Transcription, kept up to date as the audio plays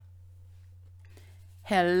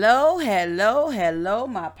Hello, hello, hello,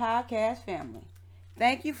 my podcast family.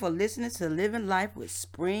 Thank you for listening to Living Life with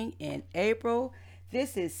Spring and April.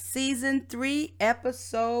 This is season 3,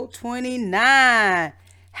 episode 29.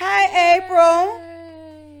 Hi, April.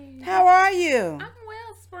 Hey. How are you? I'm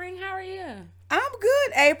well, Spring. How are you? I'm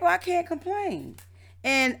good, April. I can't complain.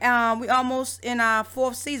 And we almost in our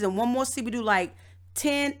 4th season. One more season, we do like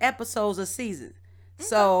 10 episodes a season. Okay.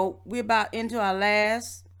 So we're about into our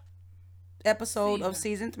last episode of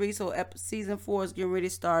season 3. So season 4 is getting ready to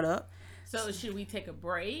start up. So should we take a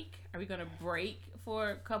break? Are we going to break for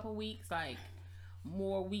a couple weeks, like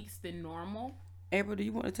more weeks than normal? April, do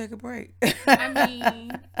you want to take a break? I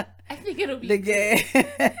mean, I think it'll be good.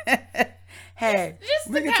 Hey, just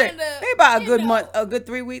we to can kind take of, maybe about a good month, a good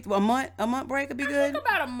 3 weeks, a month break would be I good. think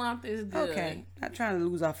about a month is good. Okay, not trying to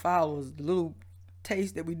lose our followers. The little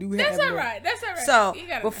taste that we do have. That's all right. That's all right. So You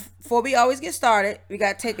gotta... before we always get started, we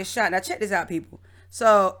gotta take a shot. Now check this out, people.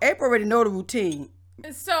 So April already know the routine.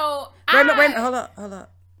 So Wait, hold up.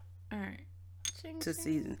 All right. To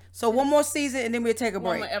season. So one more season, and then we'll take a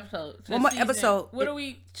break. One more episode. One more episode. What are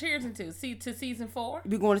we cheersing to? To season 4?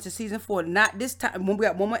 We're going into season 4. Not this time. When we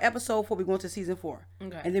got one more episode before we go into season 4.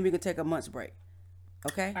 Okay. And then we can take a month's break.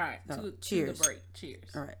 Okay? All right. So, cheers. To the break. Cheers.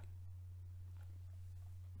 All right.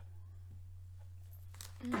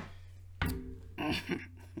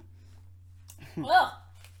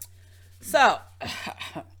 So,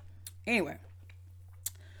 anyway.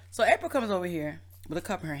 So April comes over here with a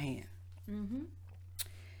cup in her hand. Mm-hmm.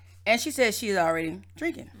 And she says she's already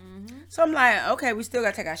drinking. Mm-hmm. So I'm like, okay, we still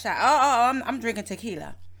got to take our shot. I'm drinking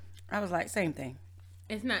tequila. I was like, same thing.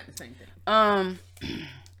 It's not the same thing. I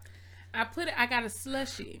got a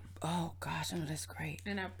slushie. Oh gosh, that's great.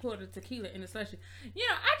 And I poured a tequila in the slushie. You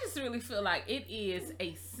know, I just really feel like it is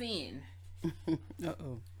a sin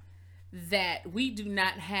that we do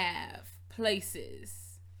not have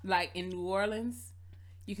places like in New Orleans.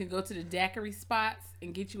 You can go to the daiquiri spots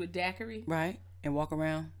and get you a daiquiri. Right. And walk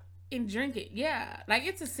around. And drink it. Yeah. Like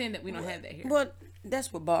it's a sin that we don't have that here. Well,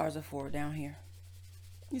 that's what bars are for down here.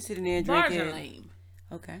 You sitting there and drinking. Bars are lame.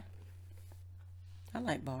 Okay. I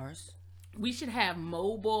like bars. We should have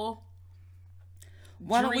mobile.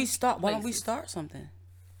 Why don't we start something?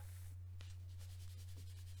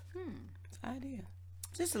 It's an idea.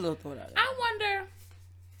 Just a little thought out there. I wonder.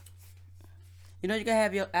 You know, you can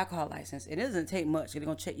have your alcohol license. It doesn't take much. They're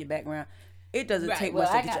gonna check your background. It doesn't take much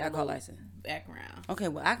to get your alcohol license. Background. Okay,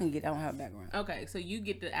 well I don't have a background. Okay, so you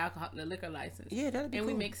get the liquor license. Yeah, that'd be cool.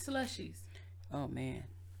 And we make slushies. Oh man,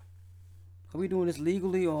 are we doing this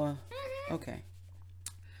legally or? Mm-hmm. Okay.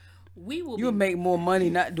 You'll make more money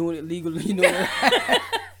not doing it legally. You know.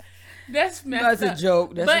 That's messed up. That's a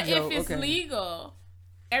joke. But if it's legal,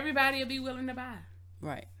 everybody will be willing to buy.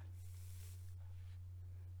 Right.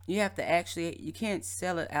 You have to you can't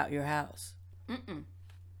sell it out your house.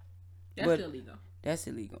 That's illegal. That's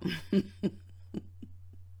illegal.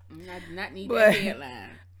 Not need that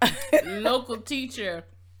headline. Local teacher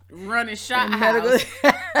running shot house.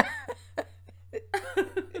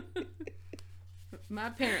 My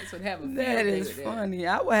parents would have a field day with that. That is funny.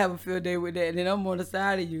 I would have a field day with that, and then I'm on the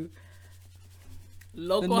side of you.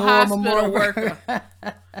 Local hospital worker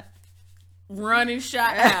running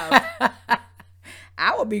shot house.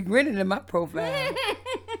 I would be grinning in my profile.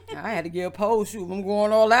 I had to get a pose shoot. I'm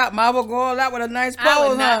going all out. Mama going all out with a nice pose. I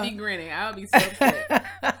would not be grinning. I would be so upset.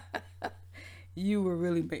 You would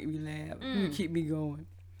really make me laugh. You would keep me going.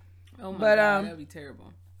 Oh my God, that would be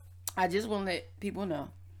terrible. I just want to let people know.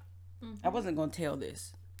 I wasn't gonna tell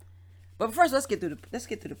this, but first let's get through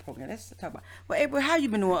the program. Let's talk about. Well, April, how you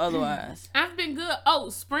been doing otherwise? I've been good. Oh,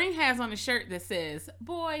 Spring has on a shirt that says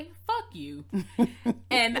 "Boy, fuck you,"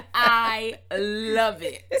 and I love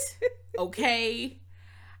it. Okay,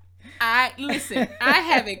 I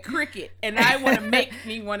have a Cricut, and I want to make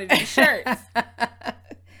me one of these shirts.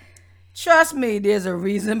 Trust me, there's a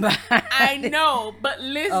reason behind. I know, but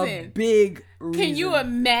listen, a big reason. Can you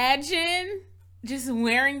imagine? Just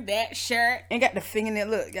wearing that shirt. And got the fingernail,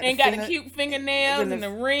 look. Got the cute fingernails and the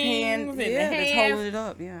rings and the hands. Just holding it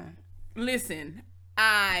up, yeah. Listen,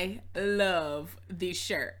 I love this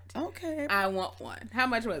shirt. Okay. I want one. How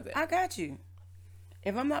much was it? I got you.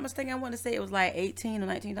 If I'm not mistaken, I want to say it was like $18 or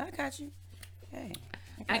 $19. I got you. Hey.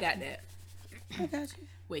 I got that. I got you.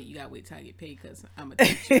 Wait, you got to wait till I get paid because I'm a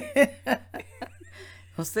teacher.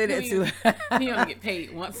 Don't say that too. He only get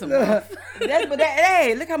paid once a month.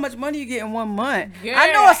 Hey, look how much money you get in 1 month. Girl,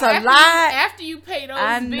 I know it's a lot. After you pay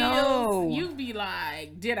those bills, you be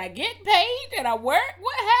like, did I get paid? Did I work?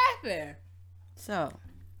 What happened? So,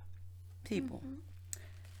 people,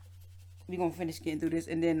 we're going to finish getting through this,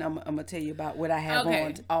 and then I'm going to tell you about what I have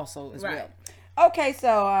on also as well. Okay,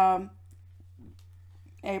 so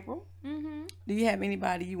April, Mm-hmm. do you have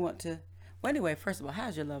anybody you want to? Well, anyway, first of all,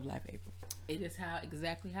 how's your love life, April? It is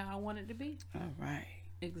exactly how I want it to be. All right.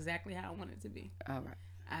 Exactly how I want it to be. All right.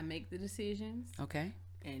 I make the decisions. Okay.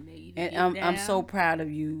 And they either And get I'm down. so proud of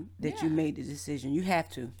you that you Yeah. made the decision. You have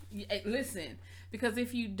to. Listen, because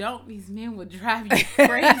if you don't, these men will drive you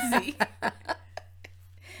crazy.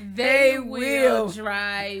 They will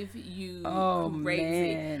drive you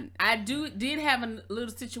crazy. Man. I did have a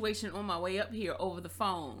little situation on my way up here over the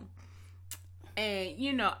phone.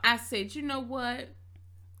 And, I said, you know what?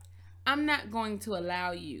 I'm not going to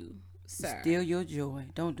allow you, sir, Steal your joy.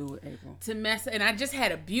 Don't do it, April. to mess. And I just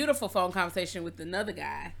had a beautiful phone conversation with another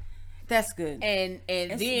guy. That's good. And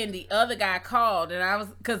then the other guy called, and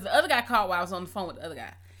because the other guy called while I was on the phone with the other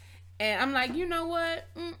guy. And I'm like, you know what?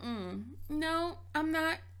 No, I'm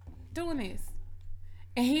not doing this.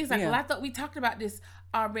 And he's like, well, I thought we talked about this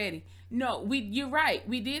already. No, you're right.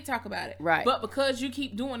 We did talk about it. Right. But because you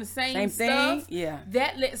keep doing the same thing, stuff, yeah,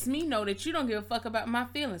 that lets me know that you don't give a fuck about my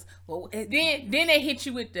feelings. Well, then they hit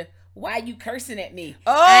you with the, why you cursing at me?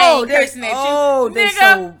 I ain't cursing at you. They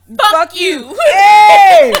Nigga, so fuck you.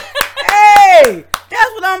 Hey, hey,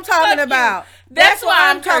 that's what I'm talking about. That's why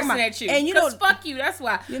I'm talking cursing about. at you. And you Because know, fuck you. That's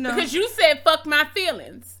why. You know, because you said fuck my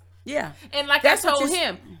feelings. Yeah. And like That's I what told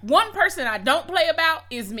him, one person I don't play about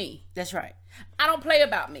is me. That's right. I don't play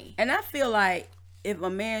about me. And I feel like if a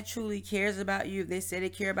man truly cares about you, if they say they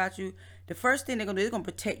care about you, the first thing they're gonna do is gonna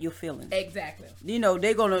protect your feelings. Exactly. You know,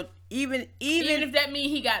 they're gonna even if that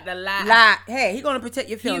means he got the lie. Hey, he's gonna protect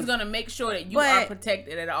your feelings. He's gonna make sure that you are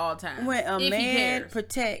protected at all times. When a man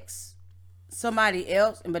protects somebody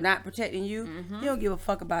else but not protecting you, he don't give a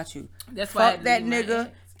fuck about you. That's why fuck that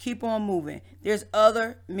nigga. Keep on moving. There's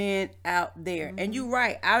other men out there, and you're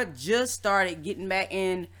right. I just started getting back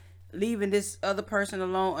in, leaving this other person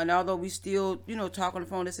alone. And although we still, talk on the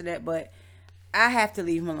phone, this and that, but I have to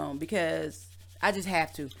leave him alone because I just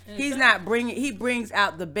have to. He brings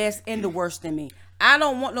out the best and the worst in me. I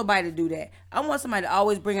don't want nobody to do that. I want somebody to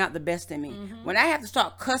always bring out the best in me. When I have to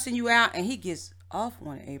start cussing you out, and he gets off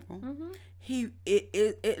on it, April. And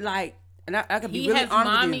I could be really honest with you. He has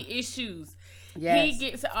mommy issues. Yes. He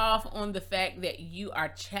gets off on the fact that you are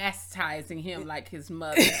chastising him like his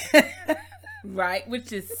mother. Right?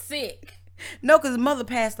 Which is sick. No, because his mother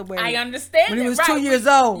passed away. I understand when he was right. 2 years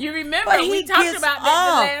old. You remember we talked about that the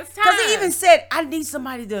last time. Because he even said, I need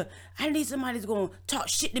somebody that's going to talk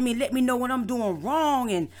shit to me, let me know when I'm doing wrong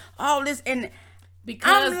and all this. And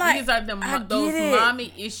because these are those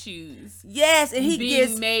mommy issues. Yes, and he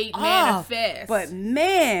gets made off. manifest. But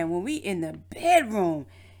man, when we in the bedroom,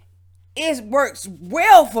 it works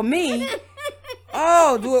well for me.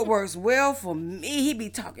 It works well for me. He be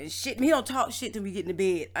talking shit. He don't talk shit till we get in the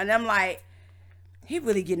bed. And I'm like, he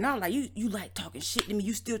really getting out. Like, you like talking shit to me.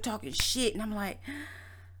 You still talking shit. And I'm like,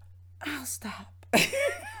 I'll stop. I'll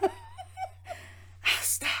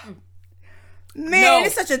stop. Man,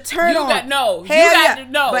 it's such a turn on. You got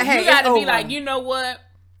to be like, you know what?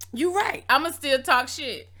 You right. I'm going to still talk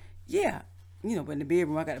shit. Yeah. But in the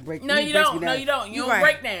bedroom, I got to break. No, you don't. No, you don't. You don't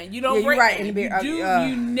break down. You don't break down. In the bedroom.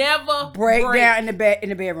 You never break down in the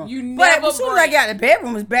bedroom. You never. But as soon as I got in the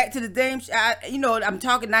bedroom, it's back to the damn. I'm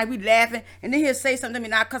talking now. We laughing, and then he'll say something to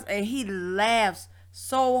me, and he laughs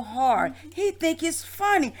so hard. He think it's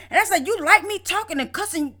funny, and I said, "You like me talking and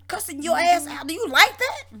cussing your ass out? Do you like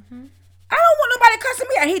that? I don't want nobody cussing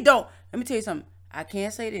me out. He don't. Let me tell you something. I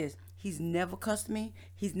can't say this. He's never cussed me.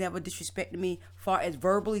 He's never disrespected me, far as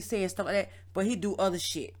verbally saying stuff like that. But he do other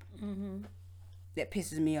shit that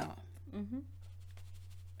pisses me off.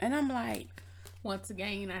 And I'm like, once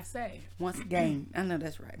again, I say. Once again, I know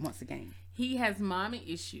that's right. Once again, he has mommy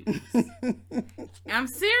issues. I'm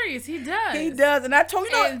serious. He does. He does, and I told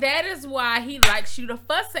you. And that is why he likes you to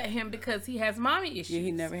fuss at him, because he has mommy issues. Yeah,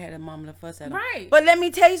 he never had a mama to fuss at him. Right. But let me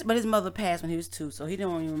tell you, but his mother passed when he was 2, so he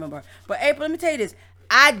don't even remember. But April, let me tell you this.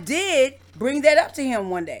 I did bring that up to him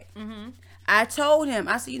one day. I told him,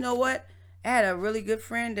 I said, you know what? I had a really good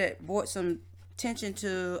friend that brought some attention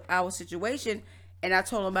to our situation. And I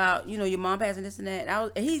told him about, your mom passing this and that.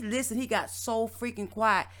 And he listened. He got so freaking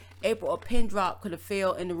quiet. April, a pin drop could have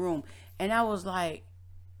fell in the room. And I was like,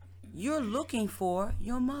 you're looking for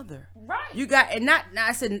your mother. Right. You got, and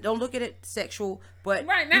I said, don't look at it sexual, but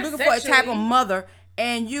you're looking for a type of mother.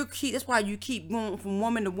 And that's why you keep going from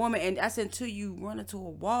woman to woman. And I said, until you run into a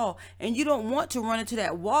wall. And you don't want to run into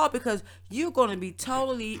that wall because you're going to be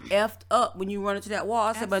totally effed up when you run into that wall.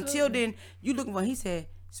 I said, but until then, you looking for, he said,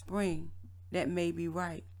 Spring, that may be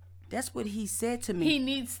right. That's what he said to me. He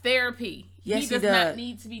needs therapy. Yes, he does not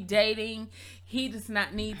need to be dating. He does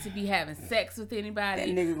not need to be having sex with anybody. That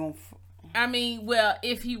nigga gonna... I mean, well,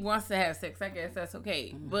 if he wants to have sex, I guess that's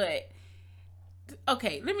okay. But,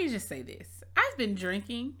 okay, let me just say this. I've been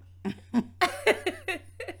drinking.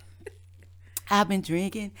 I've been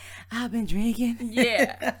drinking.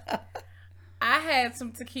 Yeah. I had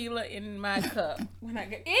some tequila in my cup when I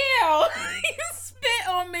got... Ew! You spit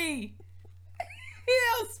on me.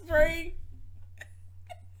 Ew, Spring.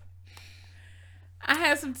 I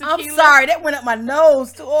had some tequila. I'm sorry. That went up my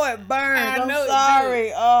nose too. Oh, it burns. I'm know it sorry.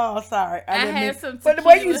 did. Oh, sorry. I had some But the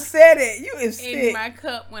way you tequila said it, you is in sick. my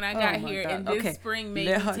cup when I got here. God. And this Okay. Spring made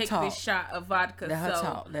Let me her take talk. this shot of vodka. Let her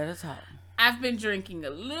talk. Let her talk. I've been drinking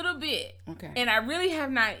a little bit. Okay. And I really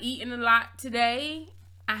have not eaten a lot today.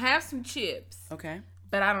 I have some chips. Okay.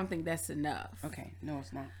 But I don't think that's enough. Okay. No,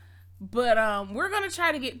 it's not. But we're gonna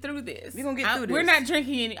try to get through this. We're gonna get through this. We're not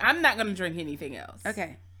drinking any. I'm not gonna drink anything else.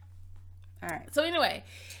 Okay. All right. So anyway,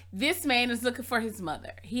 this man is looking for his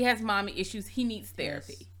mother. He has mommy issues. He needs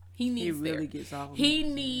therapy. Yes. He needs really therapy. gets all of He it.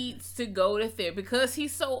 needs to go to therapy because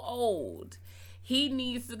he's so old. He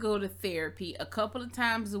needs to go to therapy a couple of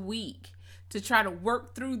times a week to try to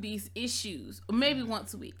work through these issues, or maybe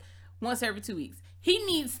once a week, once every 2 weeks. He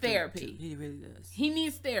needs therapy. He really does. He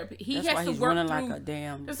needs therapy. That's has why to he's work running through, like a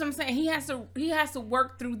damn. That's what I'm saying. He has to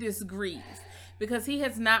work through this grief because he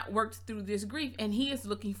has not worked through this grief, and he is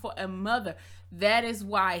looking for a mother. That is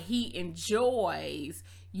why he enjoys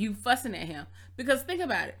you fussing at him. Because think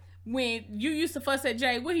about it. When you used to fuss at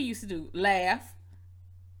Jay, what he used to do? Laugh.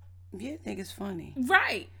 Yeah, I think it's funny.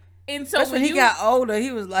 Right. And so That's when he got older.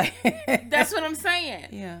 He was like. That's what I'm saying.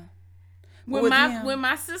 Yeah. When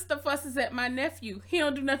my sister fusses at my nephew, he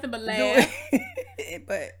don't do nothing but laugh.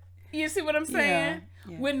 But you see what I'm saying?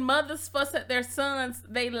 Yeah. When mothers fuss at their sons,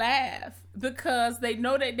 they laugh because they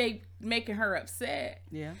know that they making her upset.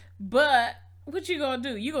 Yeah. But what you gonna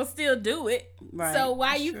do? You gonna still do it. Right. So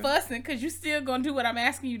why That's you true. fussing? Because you still gonna do what I'm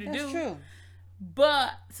asking you to do. That's true.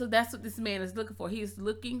 But so that's what this man is looking for. He is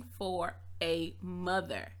looking for a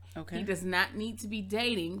mother. Okay. He does not need to be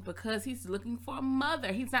dating because he's looking for a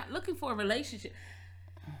mother. He's not looking for a relationship.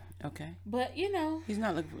 Okay. But you know, He's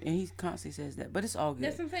not looking for, and he constantly says that, but it's all good.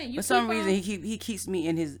 that's what I'm saying. For some reason, he keeps me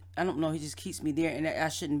in his. I don't know. He just keeps me there, and I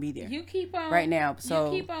shouldn't be there. You keep on right now.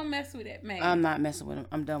 So you keep on messing with that man. I'm not messing with him.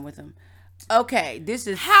 I'm done with him. Okay, this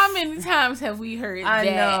is How many times have we heard I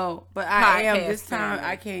that? know, but I am podcast this time.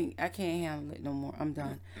 family? I can't handle it no more. I'm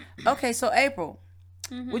done. Okay, so April,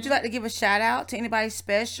 would you like to give a shout out to anybody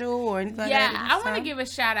special or anything like that? Yeah, I want to give a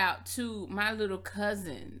shout out to my little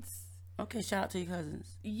cousins. Okay, shout out to your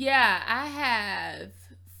cousins. Yeah, I have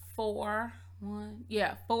four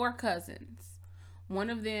cousins. One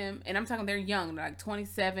of them, and I'm talking they're young, like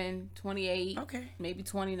 27, 28, Okay. maybe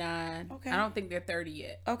 29. Okay. I don't think they're 30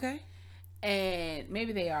 yet. Okay. And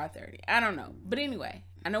maybe they are 30. I don't know. But anyway,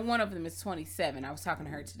 I know one of them is 27. I was talking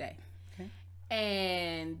to her today. Okay.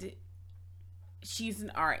 And she's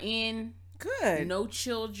an RN. Good. No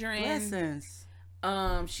children. Blessings.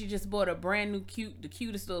 She just bought a brand new the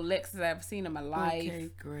cutest little Lexus I've ever seen in my life. Okay,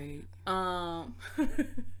 great.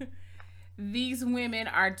 These women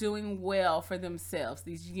are doing well for themselves.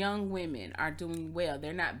 These young women are doing well.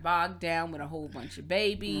 They're not bogged down with a whole bunch of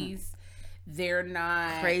babies. They're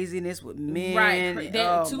not Craziness with men.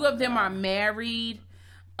 Right. Two of them are married.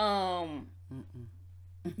 You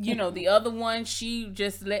know, the other one, she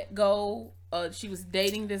just let go. She was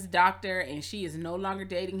dating this doctor, and she is no longer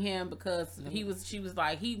dating him because she was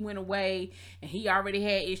like, he went away and he already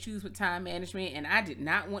had issues with time management, and I did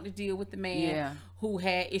not want to deal with the man who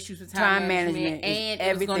had issues with time management and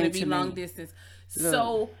it was going to be long distance. Look.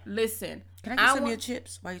 So listen, can I get some of your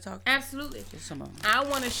chips while you talking? Absolutely. Just some of them. I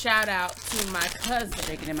want to shout out to my cousin.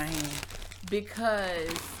 Shake it in my hand. Because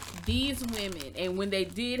these women, and when they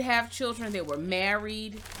did have children, they were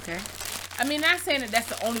married. Okay. I mean, not saying that that's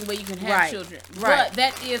the only way you can have children, but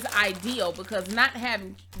that is ideal because not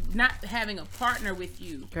having a partner with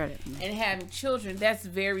you and having children, that's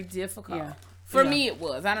very difficult. Yeah. For me, it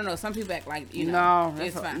was. I don't know. Some people act like no,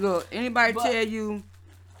 it's fine. Look, anybody tell you.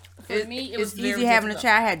 For me, it was it's very easy having difficult. a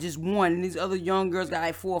child. I had just one, and these other young girls got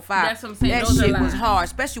like 4 or 5. That's what I'm saying. That Those shit are was lies. hard,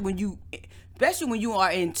 especially when you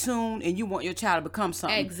are in tune and you want your child to become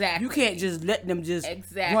something. Exactly. You can't just let them just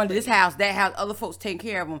run to this house, that house, other folks taking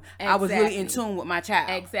care of them. Exactly. I was really in tune with my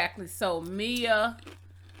child. Exactly. So Mia,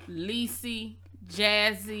 Lacey,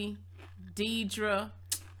 Jazzy, Deidre.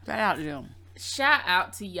 Shout out to them. Shout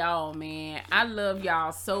out to y'all, man. I love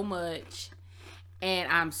y'all so much.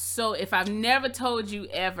 And if I've never told you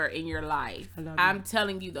ever in your life, I'm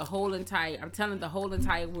telling the whole entire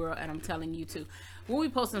world, and I'm telling you too. When we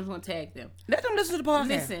post them, I'm going to tag them. Let them listen to the podcast.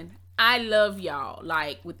 Listen, I love y'all.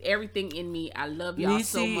 Like, with everything in me, I love y'all Lacey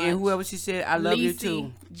so much. and whoever she said, I love you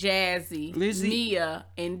too. Jazzy, Lacey. Mia,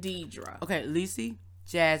 and Deidre. Okay, Lacey,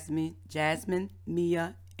 Jasmine,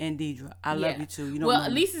 Mia, and Deidre. I love you too. You know, well,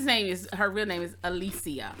 Lisa's her real name is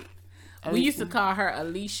Alicia. We used to call her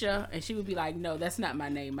Alicia, and she would be like, "No, that's not my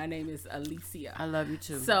name. My name is Alicia." I love you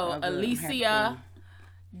too. So Alicia,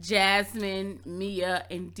 Jasmine, Mia,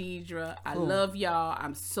 and Deidre, I love y'all.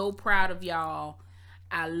 I'm so proud of y'all.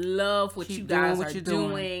 I love what you guys are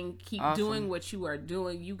doing. Keep doing what you are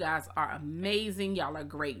doing. You guys are amazing. Y'all are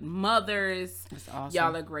great mothers. That's awesome.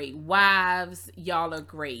 Y'all are great wives. Y'all are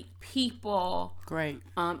great people. Great.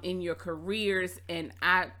 In your careers. And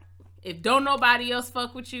if don't nobody else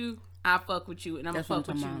fuck with you, I fuck with you, and I'm gonna fuck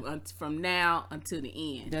with you from now until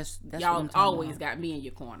the end. That's y'all always got me in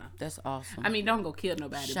your corner. That's awesome. I mean, don't go kill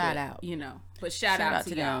nobody. Shout out, but shout out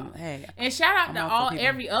to y'all. Them. Hey, and shout out to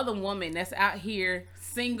every other woman that's out here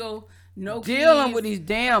single, no dealing kids, with these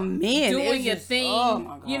damn men, doing your thing. Oh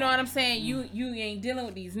my God. You know what I'm saying? You ain't dealing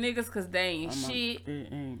with these niggas because they ain't shit.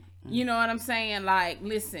 You know what I'm saying? Like,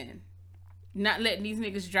 listen, not letting these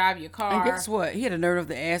niggas drive your car. And guess what? He had the nerve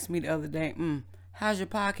to ask me the other day, how's your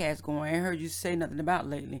podcast going? I ain't heard you say nothing about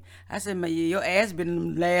lately. I said, man, your ass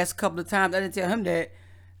been the last couple of times. I didn't tell him that.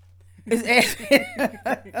 His ass.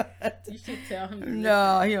 You should tell him.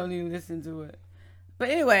 No, he don't even listen to it. But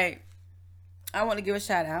anyway, I want to give a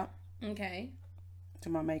shout out. Okay. To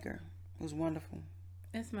my maker. It was wonderful.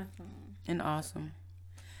 That's my phone. And awesome.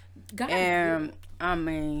 God, and I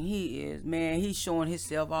mean, he's showing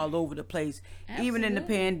himself all over the place. Absolutely. Even in the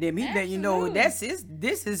pandemic, he let you know this is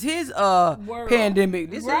his world.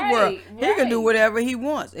 Pandemic. This is his world. He can do whatever he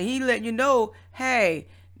wants. And he let you know, hey,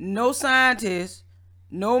 no scientist,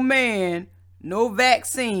 no man, no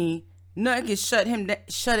vaccine, nothing can shut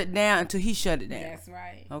it down until he shut it down. That's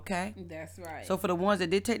right. Okay? That's right. So for the ones that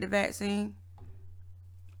did take the vaccine,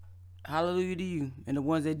 hallelujah to you. And the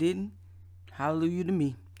ones that didn't, hallelujah to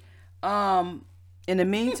me. In the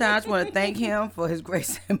meantime, I just want to thank him for his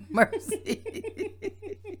grace and mercy.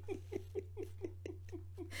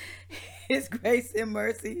 His grace and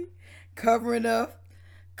mercy covering us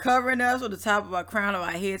from the top of our crown of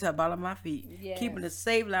our head to the bottom of our feet. Yes. Keeping us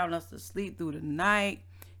safe, allowing us to sleep through the night,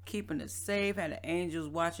 keeping us safe, had the angels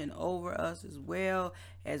watching over us as well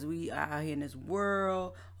as we are out here in this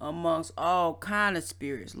world amongst all kind of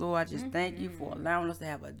spirits. Lord, I just thank you for allowing us to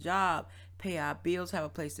have a job, pay our bills, have a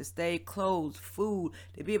place to stay, clothes, food,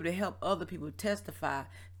 to be able to help other people testify,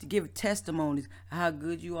 to give testimonies of how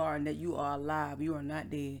good you are and that you are alive. You are not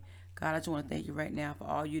dead. God, I just want to thank you right now for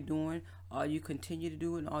all you're doing, all you continue to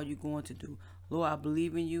do, and all you're going to do. Lord, I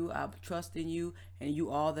believe in you, I trust in you, and you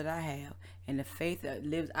all that I have. And the faith that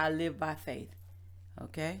I live by faith.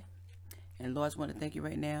 Okay? And Lord, I just want to thank you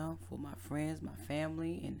right now for my friends, my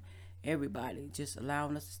family, and everybody, just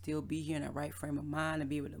allowing us to still be here in our right frame of mind and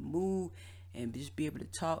be able to move and just be able to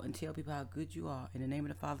talk and tell people how good you are. In the name of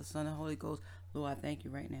the Father, Son, and Holy Ghost, Lord, I thank you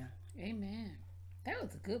right now. Amen. That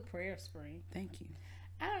was a good prayer, Spring. Thank you.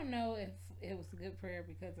 I don't know if it was a good prayer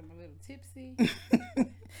because I'm a little tipsy.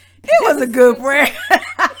 It was a good prayer.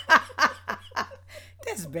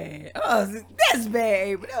 That's bad. Oh, that's bad,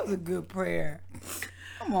 April. That was a good prayer.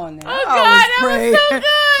 Come on now. Oh, God, that was so good.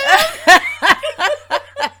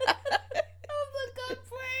 That was a good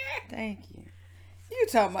prayer. Thank you. You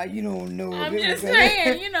talking about you don't know. I'm just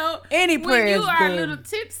saying, any prayer when you are good. A little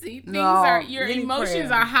tipsy, your emotions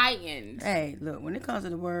prayer. are heightened. Hey, look, when it comes to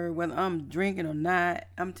the word, whether I'm drinking or not,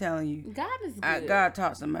 I'm telling you, God is good. God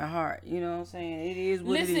talks in my heart. You know what I'm saying? It is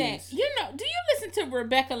what it is. Listen, do you listen to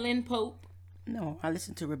Rebecca Lynn Pope? No, I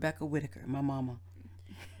listen to Rebecca Whitaker, my mama.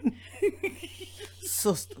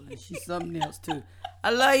 Sister, she's something else too.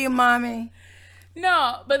 I love you, mommy.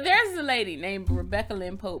 No, but there's a lady named Rebecca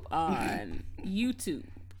Lynn Pope on YouTube.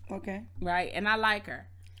 Okay. Right? And I like her.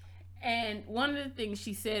 And one of the things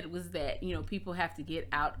she said was that, people have to get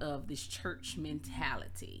out of this church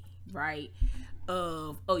mentality, right?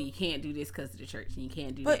 Of, you can't do this because of the church and you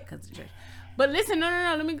can't do that because of the church. But listen,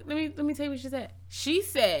 no. Let me tell you what she said. She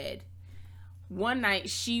said one night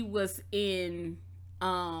she was in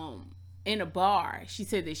a bar. She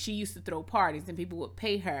said that she used to throw parties and people would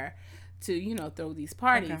pay her to, throw these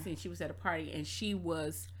parties. Okay. And she was at a party and she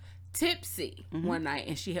was tipsy one night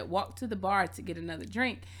and she had walked to the bar to get another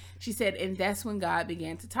drink. She said, and that's when God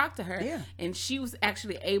began to talk to her. Yeah. And she was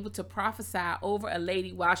actually able to prophesy over a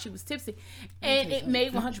lady while she was tipsy. And it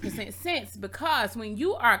made 100% sense because when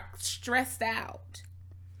you are stressed out,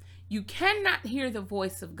 you cannot hear the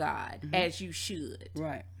voice of God as you should.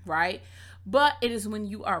 Right. Right? But it is when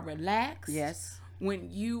you are relaxed. Yes. When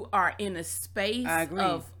you are in a space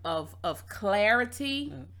of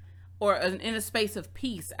clarity, or in a space of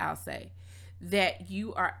peace, I'll say, that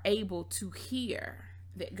you are able to hear,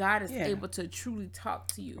 that God is able to truly talk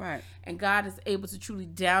to you. Right. And God is able to truly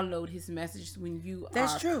download his messages when you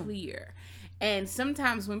are clear. And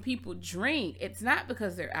sometimes when people drink, it's not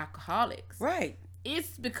because they're alcoholics. Right.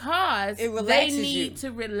 It's because they need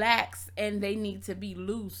to relax and they need to be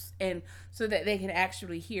loose, and so that they can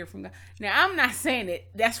actually hear from God. Now, I'm not saying that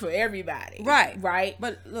that's for everybody. Right. Right.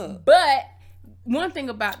 But look. But one thing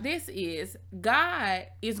about this is God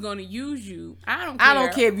is going to use you. I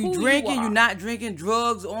don't care if you're drinking, you're not drinking,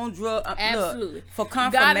 drugs, on drugs. Absolutely. Look, for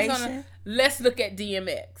confirmation. God is let's look at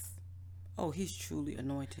DMX. Oh, he's truly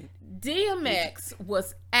anointed. DMX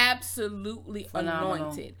was absolutely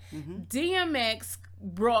anointed. Mm-hmm. DMX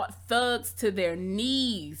brought thugs to their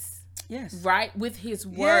knees. Yes. Right? With his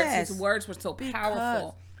words. Yes. His words were so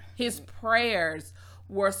powerful. His prayers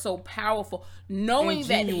were so powerful. Knowing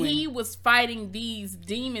that he was fighting these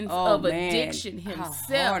demons of addiction himself.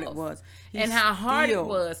 How hard it was. How hard it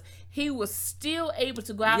was. He was still able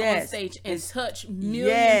to go out on stage and touch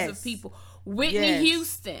millions of people. Whitney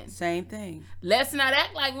Houston. Same thing. Let's not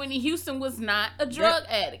act like Whitney Houston was not a drug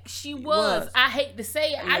addict. She was. I hate to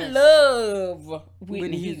say it. I love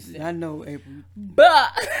Whitney Houston. I know, April. But,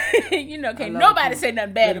 can't nobody say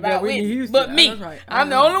nothing bad about Whitney Houston. But me. Right. I'm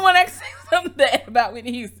the only one that can say something bad about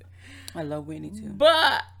Whitney Houston. I love Whitney too.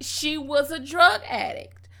 But she was a drug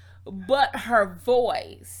addict. But her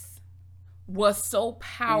voice was so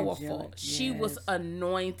powerful. She was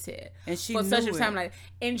anointed and she for knew such a time like that.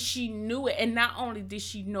 And she knew it. And not only did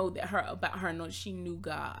she know about her anointing, she knew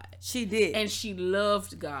God. She did. And she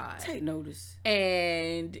loved God. Take notice.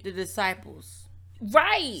 And the disciples.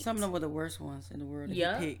 Right. Some of them were the worst ones in the world.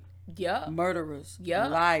 Yeah. Murderers.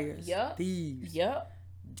 Liars. Thieves.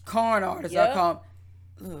 Con artists. I call them.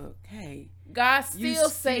 Look, hey. God still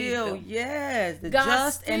saved them. Yes, the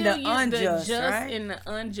just and the unjust, the just right? and the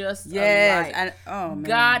unjust. Yes, man.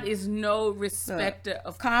 God is no respecter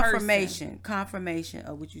of confirmation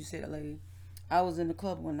of what you said, lady. I was in the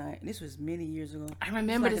club one night, and this was many years ago. I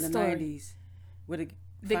remember this story. In the 90s, with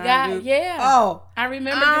the guy. Dude. Yeah. Oh, I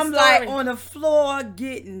remember. I'm like on the floor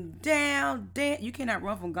getting down. You cannot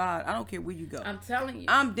run from God. I don't care where you go. I'm telling you.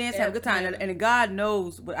 I'm dancing, having a good time, and God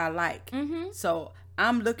knows what I like. Mm-hmm. So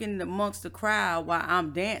I'm looking amongst the crowd while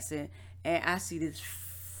I'm dancing, and I see this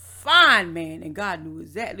fine man, and God knew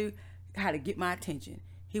exactly how to get my attention.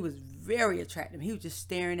 He was very attractive. He was just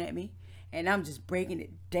staring at me, and I'm just breaking it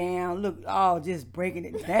down. Look, just breaking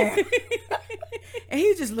it down. And he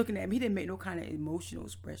was just looking at me. He didn't make no kind of emotional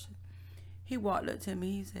expression. He walked up to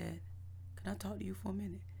me. He said, "Can I talk to you for a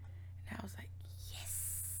minute?" And I was like,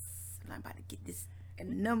 "Yes, I'm about to get this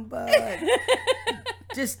number."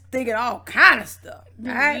 Just thinking all kind of stuff.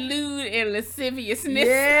 Right? Lewd and lasciviousness.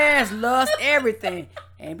 Yes, lust, everything.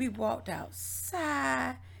 And we walked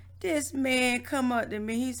outside. This man come up to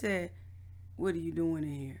me. He said, "What are you doing in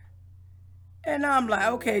here?" And I'm like,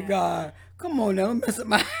 "Okay, God, come on now, don't mess up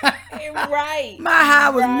my high." Right. My high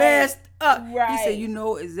was messed up. Right. He said, "You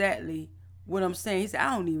know exactly what I'm saying." He said,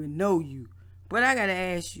 "I don't even know you, but I got to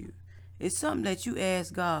ask you. It's something that you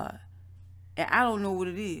asked God, and I don't know what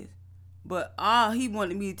it is. But all he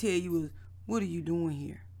wanted me to tell you was, what are you doing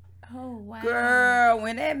here?" Oh, wow. Girl,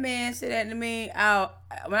 when that man said that to me,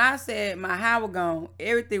 when I said my high was gone,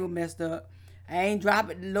 everything was messed up. I ain't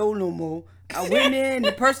dropping low no more. I went in,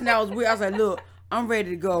 the person that was with, I was like, "Look, I'm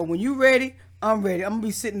ready to go. When you ready, I'm ready. I'm going to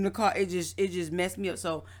be sitting in the car." It just messed me up.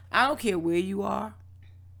 So I don't care where you are.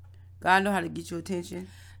 God know how to get your attention.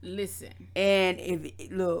 Listen. And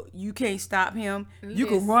you can't stop him. You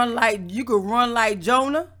can run like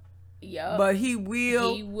Jonah. Yeah, but he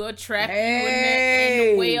will trap you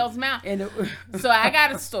in the whale's mouth. So I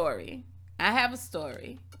got a story. I have a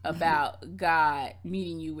story about God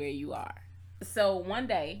meeting you where you are. So one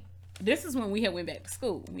day, this is when we had went back to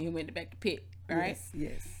school. We had went back to Pitt, right?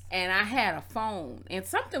 Yes. And I had a phone, and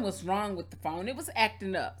something was wrong with the phone. It was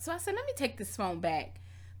acting up. So I said, let me take this phone back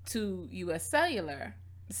to U.S. Cellular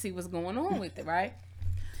to see what's going on with it, right?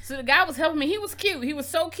 So the guy was helping me. He was cute. He was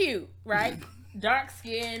so cute, right? Dark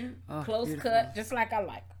skin, close beautiful. Cut, just like I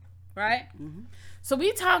like, right? Mm-hmm. So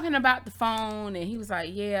we talking about the phone, and he was like,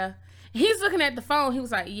 "Yeah." He's looking at the phone. He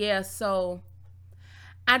was like, "Yeah, so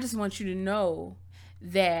I just want you to know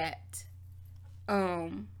that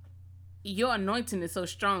your anointing is so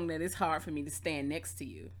strong that it's hard for me to stand next to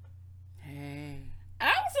you." Hey.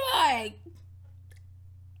 I was like,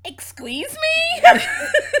 "Excuse me?"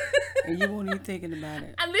 And you weren't even thinking about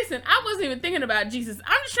it. Listen, I wasn't even thinking about Jesus.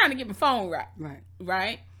 I'm just trying to get my phone right. Right.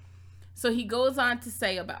 Right? So he goes on to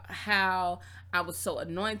say about how I was so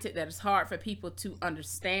anointed that it's hard for people to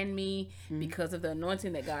understand me because of the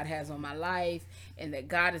anointing that God has on my life, and that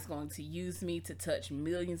God is going to use me to touch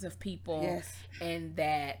millions of people. Yes. And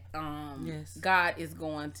that Yes. God is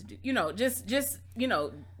going to do, just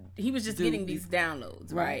he was just getting these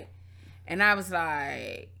downloads, right? And I was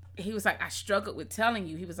like, he was like, I struggled with telling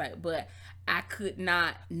you. He was like, but I could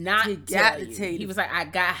not tell you. He was like, I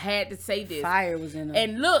had to say this. Fire was in him.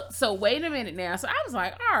 And look, so wait a minute now. So I was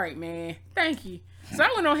like, all right, man, thank you. So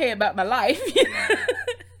I went on ahead about my life.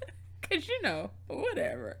 Because,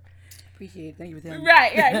 whatever. Appreciate it. Thank you for telling me.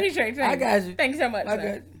 Right, appreciate it. I got you. Thank you so much. I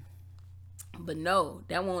got you. But no,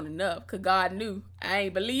 that wasn't enough, because God knew I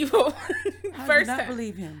ain't believe him. How did you not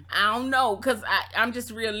believe him? I don't know, because I'm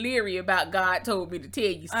just real leery about God told me to tell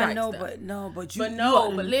you stuff. I know, but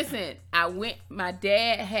listen, my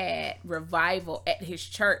dad had revival at his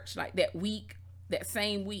church, like that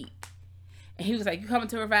same week. And he was like, you coming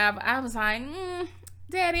to revival? I was like,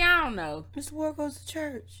 Daddy, I don't know. Mr. Ward goes to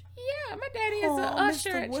church. Yeah, my daddy is an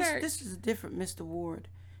usher at church. This is a different Mr. Ward.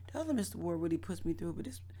 The other Mr. Ward really puts me through, but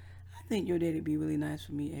I think your daddy would be really nice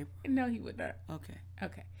for me, April. No, he would not.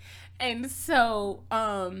 Okay. And so,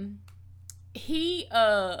 he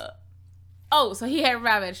had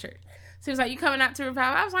revival at church. So he was like, you coming out to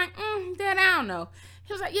revival? I was like, Dad, I don't know.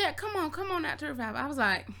 He was like, yeah, come on out to revival. I was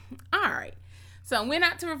like, all right. So I went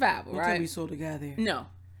out to revival, right? Tell me you saw the guy there. No.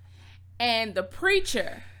 And the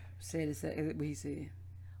preacher said what he said.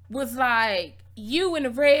 Was like, you in the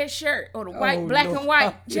red shirt or the black and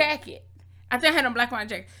white jacket. I think I had a black and white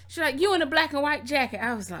jacket. She's like, you in the black and white jacket.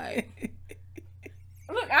 I was like,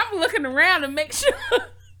 look, I'm looking around to make sure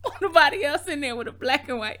nobody else in there with a black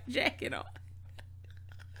and white jacket on.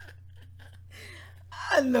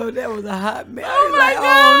 I know that was a hot man. Oh my God.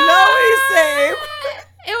 Oh no, he said.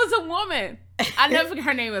 It was a woman. I never forget,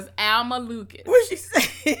 her name was Alma Lucas. What she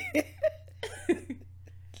say?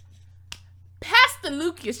 Pastor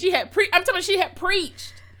Lucas, she had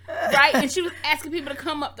preached, right? And she was asking people to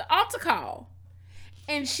come up the altar call.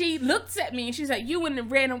 And she looks at me and she's like, you in the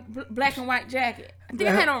red and black and white jacket. I think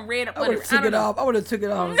I had on red up under. I would have took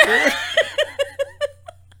it off.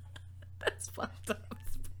 That's fucked up.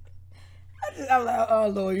 I'm like, oh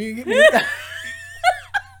Lord, you get me. I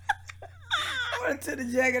would have took the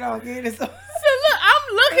jacket off. Get it. So look,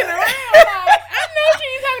 I'm looking around. Like, I know she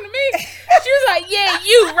ain't talking to me. She was like, yeah,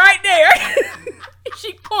 you right there.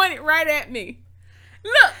 She pointed right at me.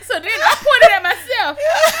 Look, so then I pointed at myself. I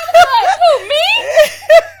was like, who,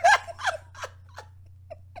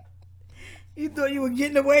 me? You thought you were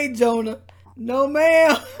getting away, Jonah. No,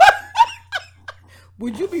 ma'am.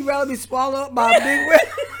 Would you be rather be swallowed up by a big whale?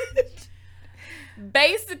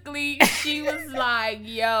 Basically, she was like,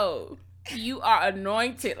 yo, you are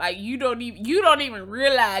anointed. Like, you don't even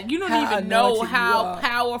realize, you don't even know how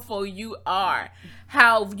powerful you are.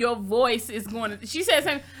 How your voice is going to, she said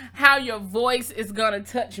something, how your voice is going to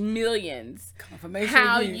touch millions. Confirmation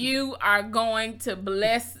how again. You are going to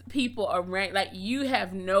bless people around. Like, you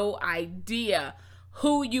have no idea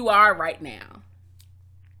who you are right now.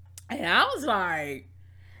 And I was like,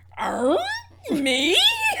 me?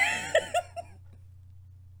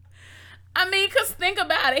 I mean, because think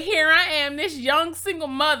about it. Here I am, this young single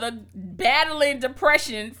mother battling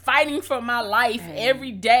depression, fighting for my life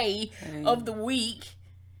every day of the week.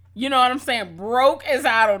 You know what I'm saying? Broke as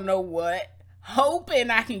I don't know what. Hoping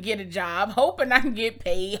I can get a job. Hoping I can get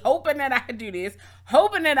paid. Hoping that I can do this.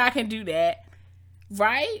 Hoping that I can do that.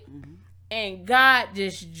 Right? Mm-hmm. And God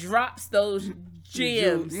just drops those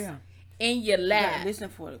gems in your lap. You listen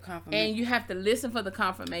for the confirmation. And you have to listen for the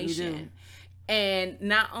confirmation. And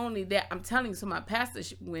not only that, I'm telling you, so my pastor,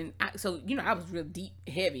 I was real deep,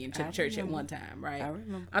 heavy into the church at one time, right? I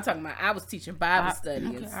remember. I'm talking about, I was teaching Bible study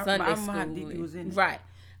and Sunday school. How deep you was in it. Right.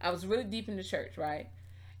 I was really deep in the church, right?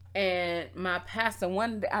 And my pastor,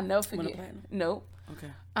 one day, I'll never forget. Nope.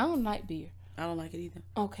 Okay. I don't like beer. I don't like it either.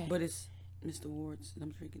 Okay. But it's Mr. Ward's.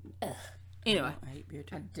 I'm drinking. Anyway. I hate beer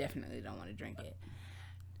too. I definitely don't want to drink it.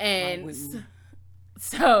 And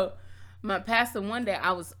so my pastor, one day,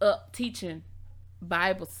 I was up teaching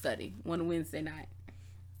Bible study one Wednesday night.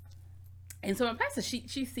 And so my pastor,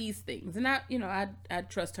 she sees things. And I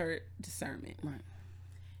trust her discernment. Right.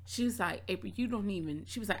 She was like, April,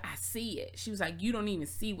 she was like, I see it. She was like, you don't even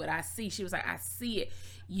see what I see. She was like, I see it.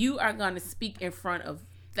 You are going to speak in front of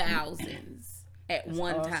thousands at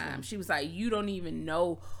one time. She was like, you don't even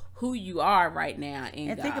know who you are right now in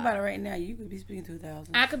God. Think about it right now. You could be speaking to thousands.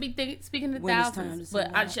 I could be speaking to thousands,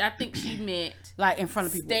 but I think she meant like in front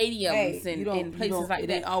of people, stadiums and places like that.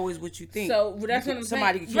 It ain't always what you think. So that's what I'm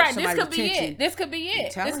saying. Right, this could be it. This could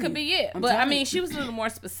be it. But I mean, she was a little more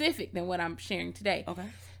specific than what I'm sharing today. Okay.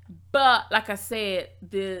 But like I said,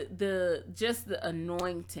 the just the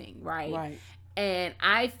anointing, right? Right. And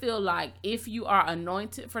I feel like if you are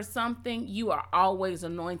anointed for something, you are always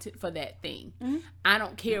anointed for that thing. Mm-hmm. I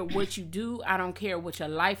don't care what you do. I don't care what your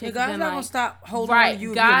life has God's been not like. gonna stop holding right. on to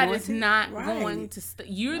you. God is not right. going to.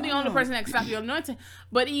 You're the only person that can stop your anointing.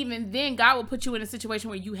 But even then, God will put you in a situation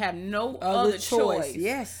where you have no other choice.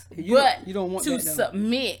 Yes. You don't want to that,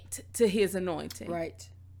 submit to His anointing. Right.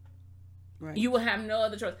 Right. You will have no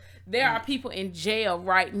other choice. There are people in jail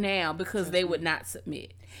right now because they would not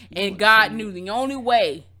submit. And God knew the only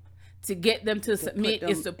way to get them to submit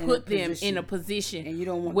is to put them in a position and you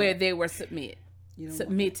don't want where that. they were submitted.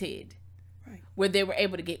 Right. Where they were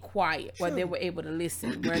able to get quiet, where they were able to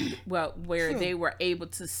listen, where they were able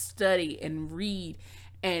to study and read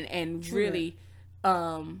and really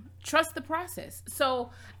trust the process. So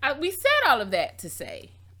we said all of that to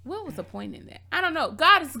say, what was the point in that? I don't know.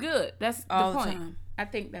 God is good. That's all the point. Time. I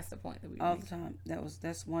think that's the point that we all the time.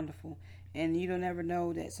 That's wonderful. And you don't ever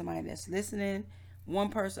know that somebody that's listening, one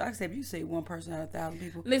person. Like I said, if you say one person out of 1,000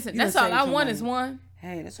 people, listen. That's all I want is one.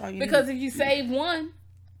 Hey, that's all you because need. If you save one,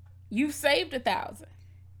 you've saved 1,000.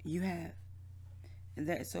 You have. And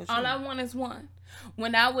that's so true. All I want is one.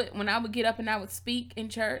 When I would get up and I would speak in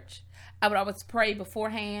church, I would always pray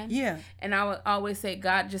beforehand. Yeah. And I would always say,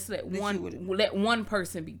 God, just let one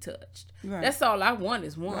person be touched. Right. That's all I want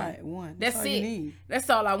is one. Right, one. That's all it. You need. That's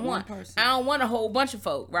all I want. One person. I don't want a whole bunch of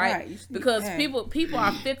folk, right? Because people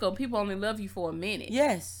are fickle. People only love you for a minute.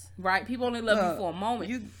 Yes. Right? People only love you for a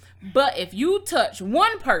moment. But if you touch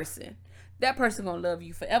one person, that person gonna love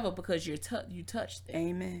you forever because you touched them.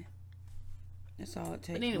 Amen. That's all it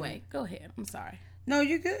takes. But anyway, go ahead. I'm sorry. No,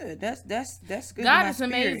 you're good. That's good. God is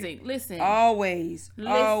amazing. Listen. Always. And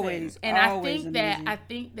always I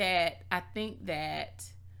think that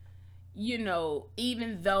you know,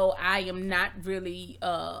 even though I am not really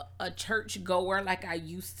a church goer like I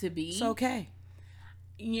used to be. It's okay.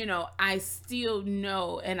 You know, I still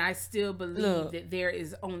know and I still believe that there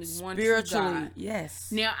is only one true God.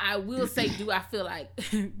 Yes. Now, I will say, do I feel like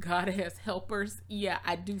God has helpers? Yeah,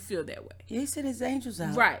 I do feel that way. Yeah, He sent His angels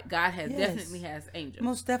out. Right. God definitely has angels.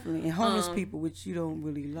 Most definitely. And homeless people, which you don't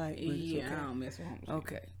really like. But yeah, it's okay. I don't mess with homeless people.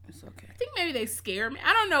 Okay. It's okay. I think maybe they scare me.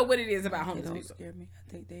 I don't know what it is about homeless people. They don't scare me.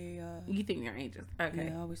 I think they... You think they're angels? Okay.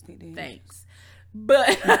 Yeah, I always think they're Thanks.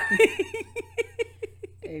 But...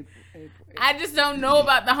 April. I just don't know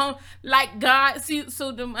about the home. Like God, see,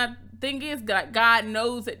 so my thing is, God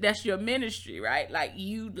knows that that's your ministry, right? Like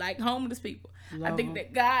you like homeless people. I think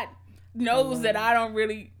that God knows that I don't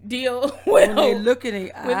really deal with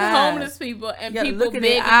homeless people and people begging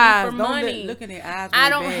me for money. Look in their eyes. I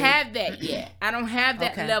don't have that yet. I don't have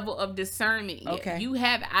that level of discernment yet. Okay. You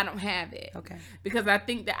have it. I don't have it. Okay. Because I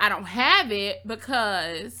think that I don't have it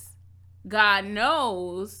because God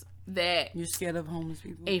knows that you're scared of homeless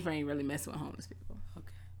people. Avery ain't really messing with homeless people.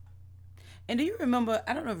 Okay. And do you remember?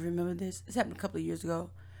 I don't know if you remember this. This happened a couple of years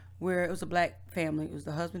ago, where it was a black family. It was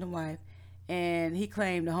the husband and wife, and he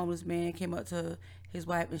claimed the homeless man came up to his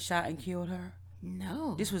wife and shot and killed her.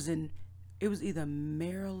 No. This was it was either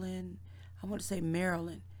Maryland. I want to say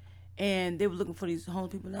Maryland. And they were looking for these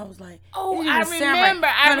homeless people, and I was like, "Oh, I remember!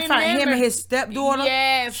 I remember him and his stepdaughter.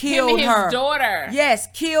 Yes, killed him and his daughter. Yes,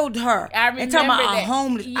 killed her. I remember and talking about that. a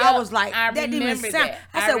homeless. Yep, I was like, I that didn't even sound. that.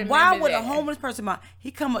 I said, why would a homeless person? He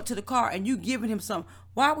come up to the car and you giving him something?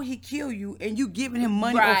 Why would he kill you and you giving him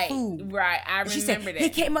money or food? Right, I remember she said, that. He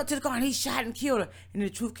came up to the car and he shot and killed her, and the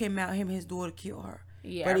truth came out. Him and his daughter killed her.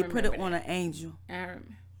 Yeah, but he put it on an angel. I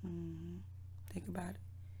remember. Think about it,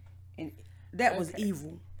 and that was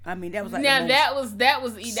evil. I mean, that was like that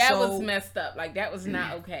was messed up. Like that was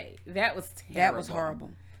not okay. That was terrible. That was horrible.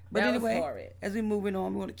 But that anyway, as we moving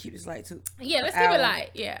on, we want to keep this light too. Yeah, let's keep it light.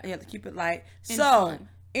 Yeah, let's keep it light. And so, fun.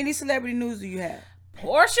 Any celebrity news do you have?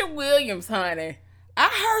 Portia Williams, honey. I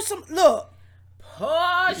heard some. Look,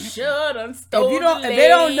 Portia done stole. If they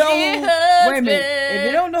don't know who, wait a minute. If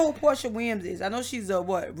you don't know who Portia Williams is, I know she's a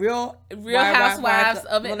Real Housewives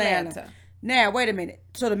of Atlanta. Now, wait a minute.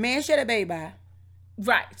 So the man she had a baby by.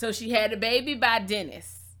 Right. So she had a baby by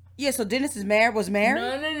Dennis. Yeah. So Dennis was married.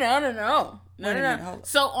 No.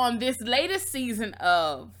 So on this latest season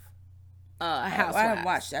of Housewives, I haven't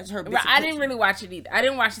watched it. I just heard. I didn't really watch it either. I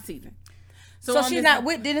didn't watch the season. So she's not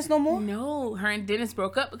with Dennis no more? No, her and Dennis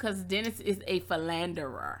broke up because Dennis is a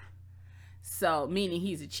philanderer. So, meaning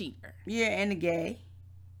he's a cheater. Yeah, and a gay.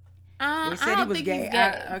 They said he was gay.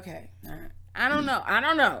 Okay. All right. I don't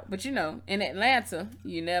know. But you know, in Atlanta,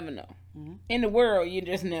 you never know. Mm-hmm. In the world, you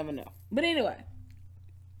just never know. But anyway,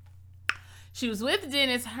 she was with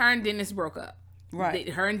Dennis. Her and Dennis broke up. Right.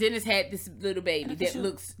 Her and Dennis had this little baby that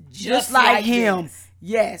looks just like him. Dennis.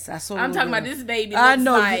 Yes, I saw. I'm talking about this baby. I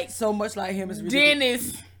know like so much like him. It's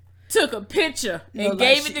ridiculous. Dennis took a picture and like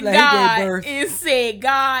gave it to like God and said,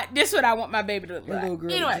 "God, this is what I want my baby to look like." Little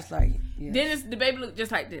girl, anyway, just like Dennis, the baby looked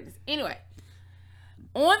just like Dennis. Anyway,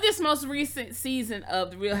 on this most recent season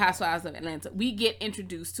of The Real Housewives of Atlanta, we get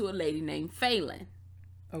introduced to a lady named Phelan.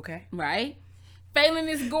 Okay. Right? Phelan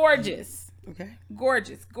is gorgeous. Okay.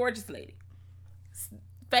 Gorgeous lady.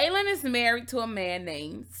 Phelan is married to a man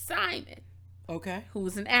named Simon. Okay.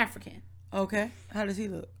 Who's an African. Okay. How does he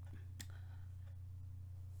look?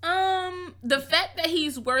 The fact that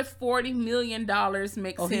he's worth $40 million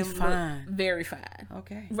makes him fine. Look very fine.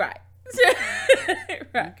 Okay. Right.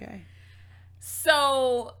 Right. Okay.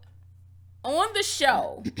 So on the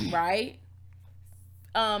show, right?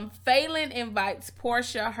 Phelan invites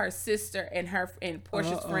Portia, her sister, and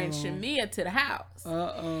Portia's friend Shamia to the house.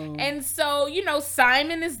 And so,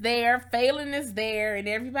 Simon is there, Phelan is there, and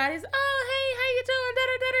everybody's, oh, hey, how you doing? Da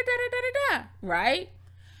da da da da da da da. Right?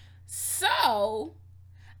 So,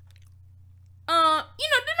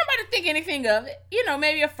 didn't nobody think anything of it.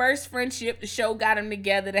 Maybe a first friendship. The show got them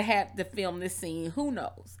together to have to film this scene. Who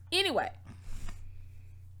knows? Anyway,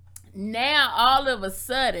 now all of a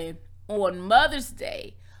sudden, on Mother's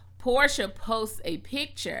Day, Portia posts a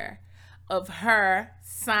picture of her,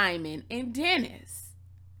 Simon, and Dennis.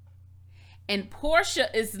 And Portia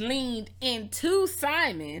is leaned into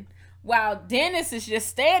Simon while Dennis is just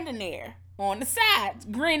standing there on the sides,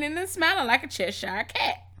 grinning and smiling like a Cheshire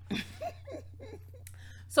cat.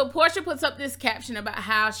 So Portia puts up this caption about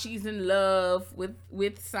how she's in love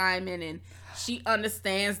with Simon and she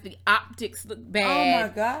understands the optics look bad. Oh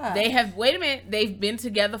my God. They've been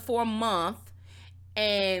together for a month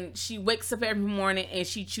and she wakes up every morning and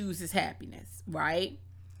she chooses happiness, right?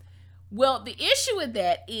 Well, the issue with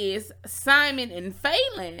that is Simon and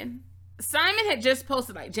Phelan. Simon had just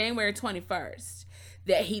posted like January 21st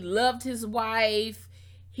that he loved his wife.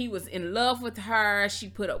 He was in love with her. She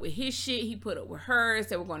put up with his shit. He put up with hers.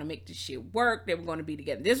 They were going to make this shit work. They were going to be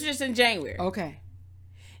together. This was just in January. Okay.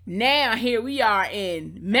 Now, here we are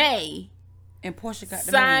in May. And Portia got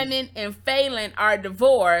the Simon man. and Phelan are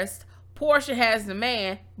divorced. Portia has the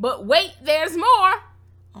man. But wait, there's more.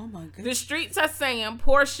 Oh, my goodness. The streets are saying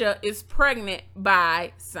Portia is pregnant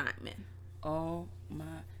by Simon. Oh, my.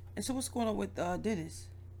 And so what's going on with Dennis?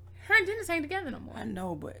 Her and Dennis ain't together no more. I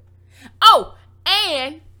know, but... Oh,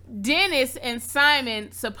 and Dennis and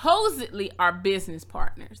Simon supposedly are business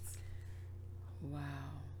partners. Wow.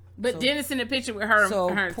 But Dennis in the picture with her. So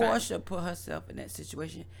her Portia put herself in that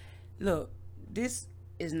situation. Look, this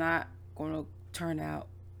is not going to turn out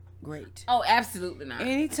great. Oh, absolutely not.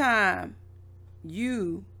 Anytime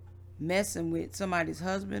you messing with somebody's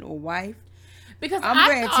husband or wife, because I'm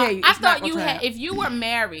going to tell you, I thought you had, if you were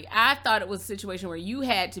married, I thought it was a situation where you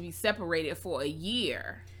had to be separated for a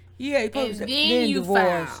year. Yeah, and then you divorce,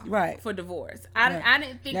 filed right, for divorce. I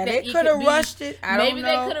didn't think now that they could have rushed it. I maybe don't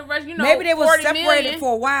know. They could have rushed. Maybe they were separated million,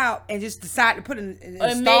 for a while and just decided to put it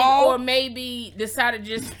in stall. Or maybe decided to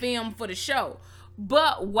just film for the show.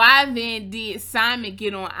 But why then did Simon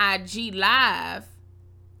get on IG Live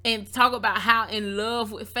and talk about how in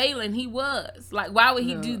love with Phelan he was? Like, why would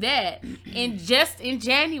he do that in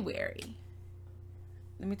January?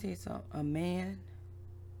 Let me tell you something. A man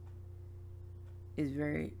is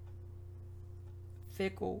very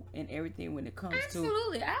fickle and everything when it comes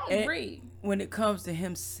Absolutely, I agree. When it comes to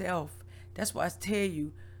himself, that's why I tell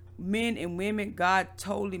you, men and women, God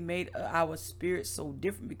totally made our spirits so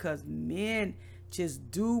different because men just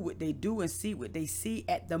do what they do and see what they see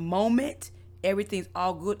at the moment. Everything's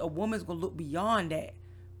all good. A woman's gonna look beyond that.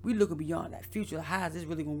 We looking beyond that future. How is this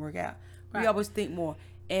really gonna work out? Right. We always think more,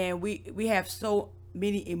 and we have so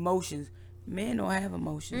many emotions. Men don't have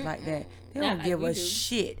emotions like that. They don't give a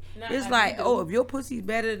shit. It's like, oh, if your pussy's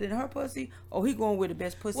better than her pussy, oh, he going where the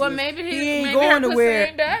best pussy. Well, is. maybe he ain't going to where.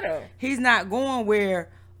 Ain't better. He's not going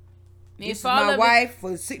where. This is my wife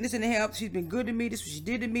for sickness and health. She's been good to me. This is what she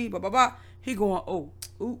did to me. Blah blah blah. He going, ooh,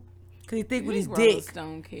 cause he think with his dick.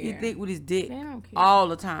 Don't care. He think with his dick they don't care. all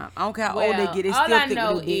the time. I don't care how old they get. They still think with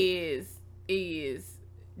their dick. is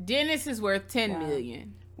Dennis is worth $10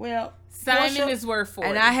 million. Well, Simon Portia, is worth 40.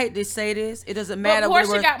 And I hate to say this. It doesn't matter. But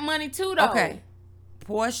Portia got money too, though. Okay.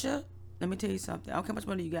 Portia, let me tell you something. I don't care how much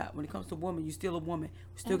money you got. When it comes to a woman, you still a woman.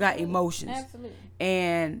 You still got emotions. Absolutely.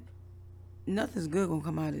 And nothing's good gonna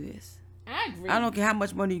come out of this. I agree. I don't care how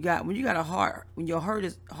much money you got. When you got a heart, when your heart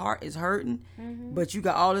is hurting, but you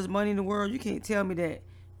got all this money in the world, you can't tell me that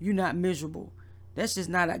you're not miserable. That's just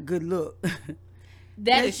not a good look.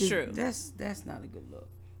 That is true. That's not a good look.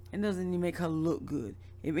 It doesn't even make her look good.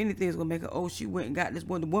 If anything, it's gonna make her. Oh, she went and got this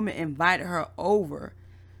one. The woman invited her over.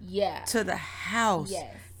 Yeah. To the house.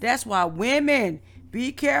 Yes. That's why women,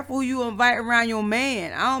 be careful who you invite around your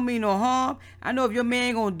man. I don't mean no harm. I know if your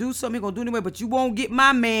man gonna do something, he gonna do anyway. But you won't get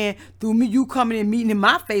my man through me. You coming and meeting in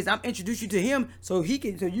my face. I'm introduce you to him so you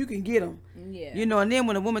can get him. Yeah. You know. And then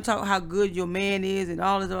when a woman talk how good your man is and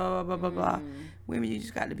all this blah blah blah blah blah, women, you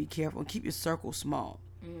just got to be careful and keep your circle small.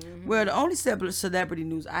 Well, the only celebrity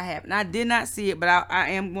news I have, and I did not see it, but I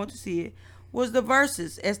am going to see it, was the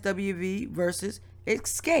versus SWV versus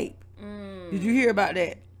Escape. Did you hear about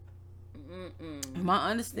that? From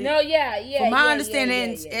my understanding. No, yeah. From my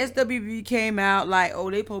understanding, SWV came out like,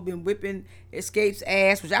 oh, they probably been whipping Escape's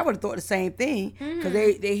ass, which I would have thought the same thing because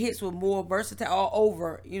they hits were more versatile all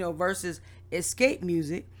over, versus Escape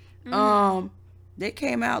music. They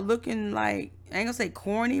came out looking like, I ain't gonna say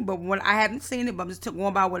corny, but when I haven't seen it, but I'm just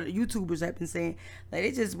going by what YouTubers have been saying. Like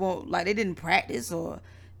they just won't, like they didn't practice or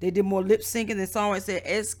they did more lip syncing than song. It said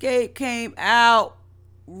Escape came out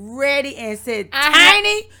ready and said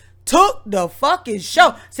Tiny took the fucking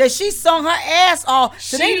show. Said she sung her ass off.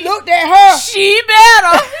 So they looked at her. She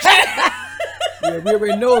better. Yeah, we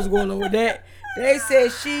already know what's going on with that. They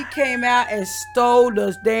said she came out and stole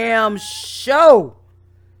the damn show.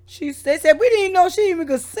 They said we didn't know she even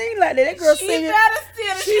could sing like that. That girl singing.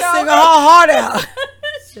 She's singing her heart out.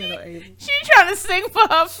 She trying to sing for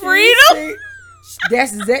her freedom.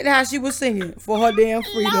 That's exactly how she was singing for her damn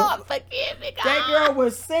freedom. Lord, forgive me, God. That girl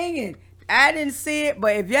was singing. I didn't see it,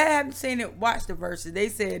 but if y'all haven't seen it, watch the verses. They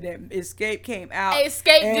said that Escape came out.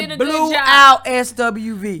 Escape and did a blew good job. out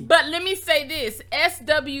SWV. But let me say this: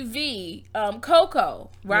 SWV,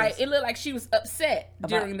 Coco, right? Yes. It looked like she was upset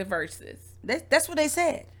during the verses. That's what they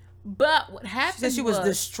said. But what happened? She said she was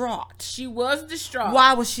distraught. She was distraught.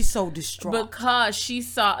 Why was she so distraught? Because she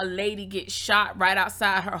saw a lady get shot right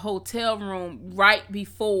outside her hotel room right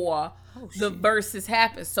before the verses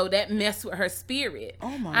happened. So that messed with her spirit.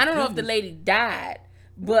 Oh my! I don't know if the lady died,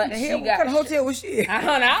 but she got. What kind of hotel was she in?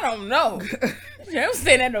 I don't know. I was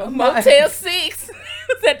staying at the Motel 6. It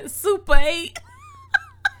was at the Super 8.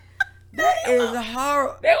 That is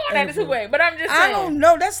horrible. They weren't at the Super 8, but I'm just saying. I don't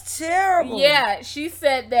know. That's terrible. Yeah, she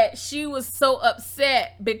said that she was so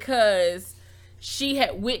upset because she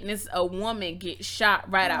had witnessed a woman get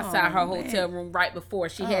shot right outside her hotel room right before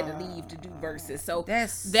she had to leave to do verses. So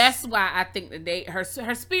that's why I think that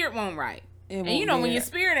her spirit won't right. And when your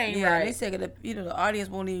spirit ain't right. They said that the audience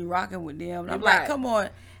won't even rocking with them. And I'm like, come on.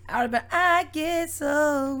 I would have been, I get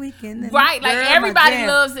so weak in the right, like everybody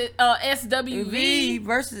loves it. SWV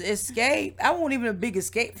versus Escape. I wasn't even a big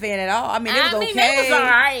Escape fan at all. I mean, it was okay. It was all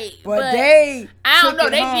right, but I don't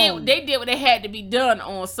know. They did what they had to be done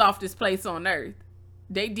on "Softest Place on Earth."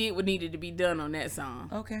 They did what needed to be done on that song.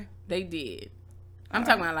 Okay, they did. I'm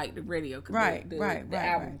talking about like the radio, right, the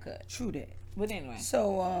album cut. True that. But anyway,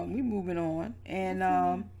 so we moving on,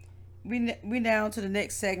 and we down to the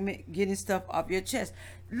next segment, getting stuff off your chest.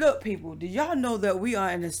 Look, people, did y'all know that we are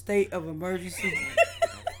in a state of emergency?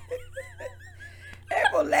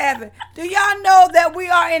 People laughing. Do y'all know that we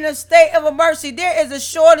are in a state of emergency? There is a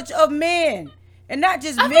shortage of men, and not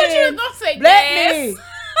just men. I thought you were gonna say black gas. men.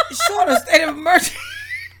 Short of state of emergency.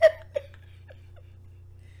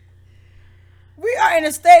 We are in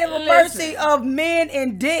a state of emergency of men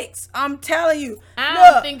and dicks. I'm telling you.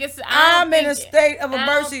 I'm in a state of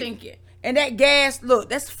emergency. And that gas, look,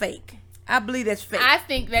 that's fake. I believe that's fake. I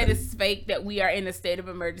think that is fake that we are in a state of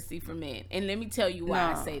emergency for men. And let me tell you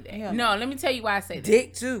why I say that. Let me tell you why I say that.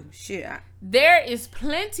 Dick too. Shit. There is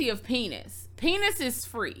plenty of penis. Penis is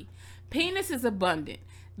free. Penis is abundant.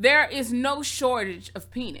 There is no shortage of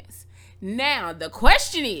penis. Now, the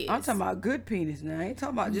question is... I'm talking about good penis now. I ain't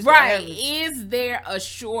talking about just right. Is there a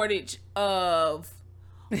shortage of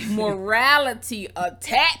morality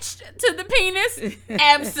attached to the penis?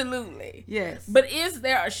 Absolutely. Yes. But is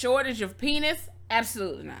there a shortage of penis?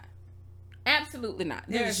 Absolutely not. Absolutely not.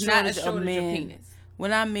 There's not a shortage of penis.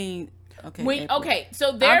 When I mean... Okay,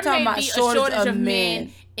 so there may be a shortage of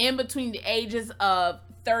men in between the ages of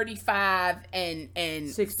 35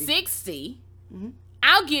 and 60. Mm-hmm.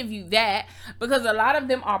 I'll give you that because a lot of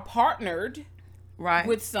them are partnered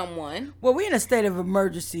with someone. Well, we're in a state of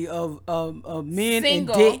emergency of men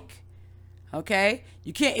single. And dick. Okay?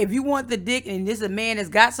 You can't, if you want the dick and this is a man that's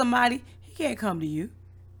got somebody, he can't come to you.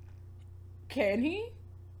 Can he?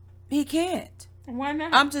 He can't. Why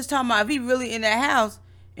not? I'm just talking about if he really in that house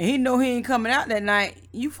and he know he ain't coming out that night,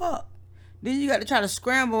 you fuck. Then you got to try to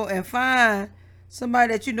scramble and find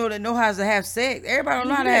somebody that you know that know how to have sex. Everybody don't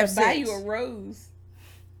know how to have sex. Buy you a rose.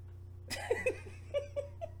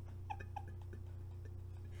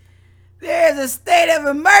 There's a state of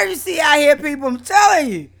emergency out here, people. I'm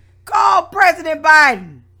telling you. Call President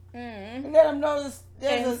Biden. Let him know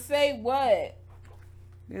say what?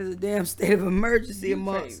 There's a damn state of emergency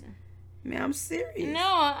amongst. Man, I'm serious. No,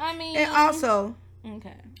 I mean. And also,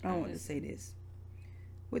 okay. I want to say this.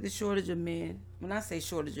 With the shortage of men, when I say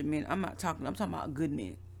shortage of men, I'm talking about good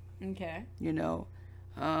men. Okay. You know,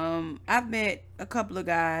 I've met a couple of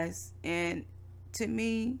guys, and to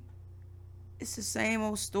me, it's the same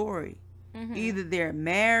old story. Mm-hmm. Either they're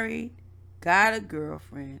married, got a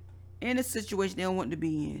girlfriend, in a situation they don't want to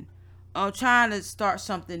be in, or trying to start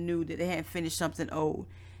something new that they haven't finished something old.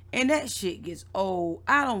 And that shit gets old.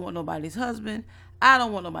 I don't want nobody's husband. I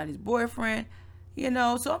don't want nobody's boyfriend. You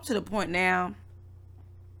know, so I'm to the point now,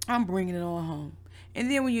 I'm bringing it on home.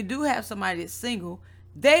 And then when you do have somebody that's single,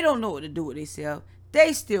 they don't know what to do with themselves.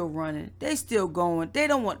 They still running. They still going. They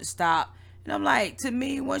don't want to stop. And I'm like, to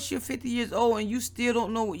me, once you're 50 years old and you still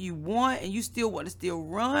don't know what you want and you still want to still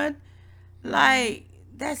run, like,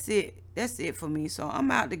 that's it. That's it for me. So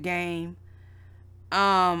I'm out the game.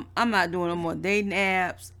 I'm not doing no more dating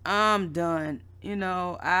apps. I'm done. You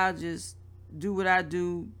know, I'll just do what I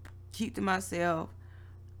do, keep to myself,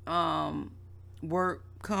 work,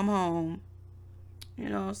 come home. You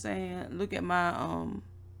know what I'm saying? Look at my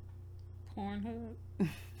Pornhub.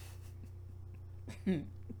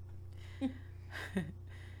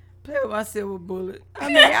 Play with my silver bullet. I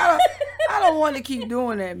mean, I don't want to keep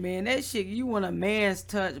doing that, man. That shit, you want a man's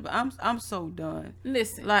touch, but I'm so done.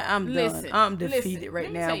 Listen, like I'm done. I'm defeated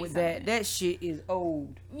right now with that. That shit is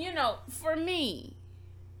old. You know, for me,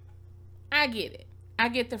 I get it. I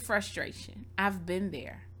get the frustration. I've been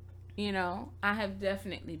there. You know, I have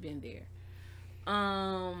definitely been there.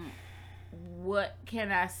 What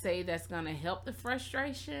can I say that's gonna help the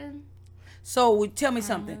frustration? So tell me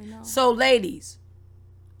something. So ladies,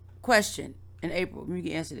 question in April, you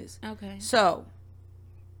can answer this. Okay. So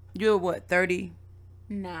you're what, 39?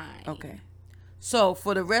 Okay. So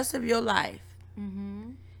for the rest of your life,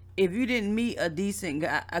 if you didn't meet a decent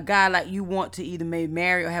guy, a guy like you want to either maybe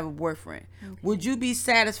marry or have a boyfriend, would you be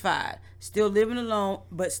satisfied still living alone,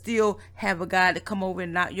 but still have a guy to come over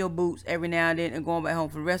and knock your boots every now and then and going back home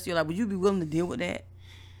for the rest of your life? Would you be willing to deal with that?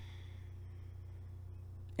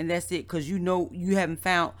 And that's it, because you know you haven't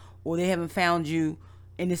found, or they haven't found you,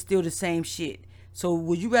 and it's still the same shit. So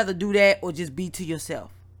would you rather do that or just be to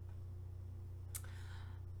yourself?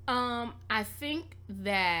 I think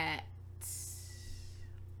that's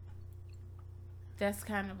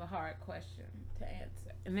kind of a hard question to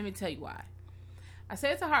answer. And let me tell you why. I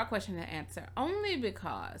say it's a hard question to answer only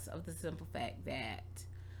because of the simple fact that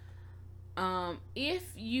if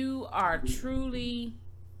you are truly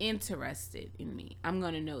interested in me, I'm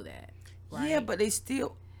going to know that. Right? Yeah, but they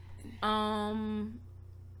still...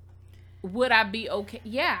 Would I be okay?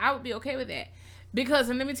 Yeah, I would be okay with that. Because,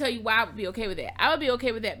 and let me tell you why I would be okay with that. I would be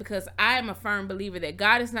okay with that because I am a firm believer that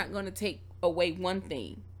God is not going to take away one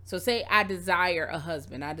thing. So say I desire a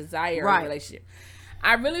husband. I desire a relationship.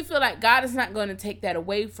 I really feel like God is not going to take that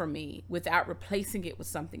away from me without replacing it with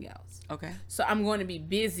something else. Okay. So I'm going to be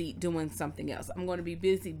busy doing something else. I'm going to be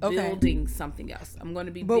busy building something else. I'm going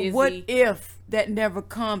to be busy. But what if that never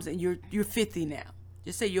comes and you're 50 now?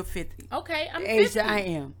 Just say you're 50. Okay, I'm 50. The age that I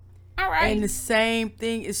am. All right. And the same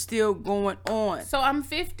thing is still going on. So I'm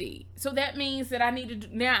 50. So that means that I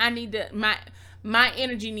need to my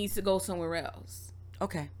energy needs to go somewhere else.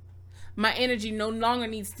 Okay. My energy no longer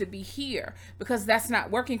needs to be here because that's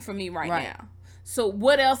not working for me right now. So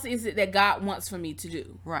what else is it that God wants for me to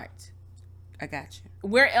do? Right. I got you.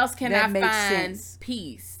 Where else can I find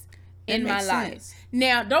peace in my life?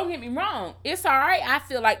 Now, don't get me wrong. It's all right. I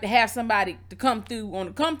feel like to have somebody to come through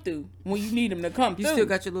when you need them to come through. You still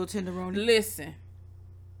got your little tenderoni? Listen,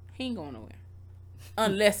 he ain't going nowhere.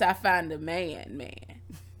 Unless I find a man.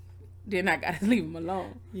 Then I got to leave him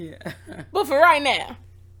alone. Yeah. But for right now.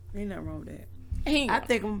 Ain't nothing wrong with that. I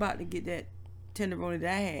think I'm about to get that tenderoni that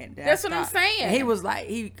I had. That's what I'm saying. And he was like,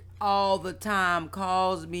 he all the time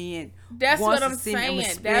calls me and that's wants what I'm to see saying. me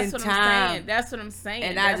That's what time. I'm saying. That's what I'm saying.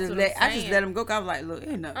 And I just let him go. I was like, look,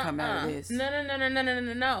 ain't nothing coming out of this.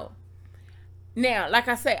 No. Now, like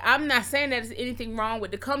I say, I'm not saying that there's anything wrong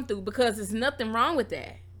with the come through because there's nothing wrong with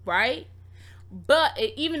that, right? But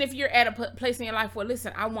even if you're at a place in your life where,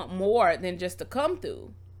 listen, I want more than just to come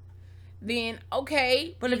through, then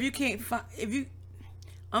okay. But if you can't find,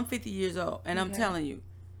 I'm 50 years old, and I'm telling you,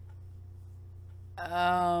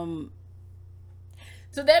 so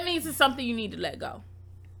that means it's something you need to let go.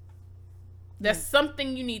 That's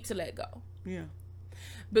something you need to let go. Yeah.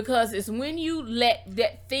 Because it's when you let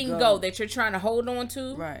that thing go that you're trying to hold on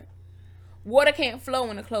to. Right. Water can't flow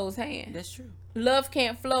in a closed hand. That's true. Love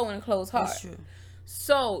can't flow in a closed heart. That's true.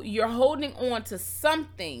 So you're holding on to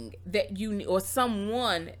something that you or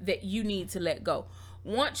someone that you need to let go.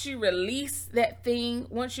 Once you release that thing,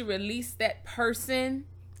 once you release that person,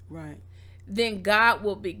 right, then God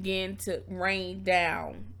will begin to rain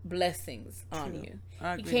down blessings on you.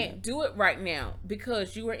 You can't do it right now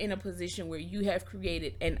because you are in a position where you have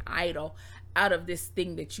created an idol out of this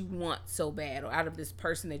thing that you want so bad, or out of this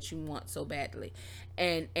person that you want so badly.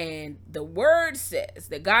 And the word says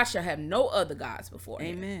that God shall have no other gods before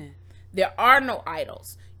him. Amen. There are no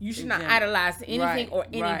idols. You should not idolize anything or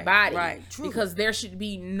anybody, because there should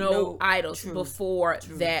be no idols before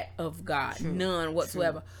that of God. None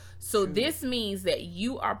whatsoever. So this means that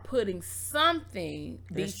you are putting something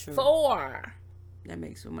before. That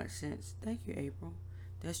makes so much sense. Thank you, April.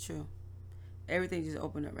 That's true. Everything just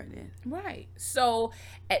opened up right then. Right. So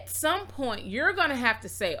at some point, you're going to have to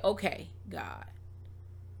say, okay, God.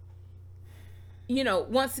 You know,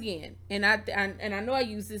 once again, and I know I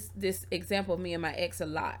use this example of me and my ex a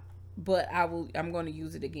lot, but I'm going to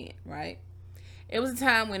use it again, right? It was a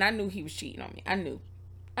time when I knew he was cheating on me. I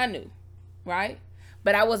knew, right?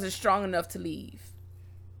 But I wasn't strong enough to leave.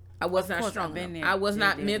 I was not strong enough. I was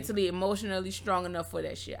not mentally, emotionally strong enough for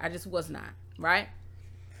that shit. I just was not, right?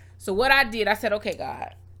 So what I did, I said, okay,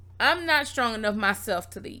 God, I'm not strong enough myself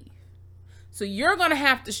to leave. So you're going to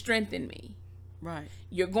have to strengthen me. Right.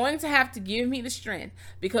 You're going to have to give me the strength,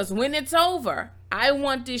 because when it's over, I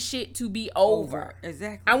want this shit to be over.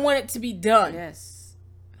 Exactly. I want it to be done. Yes.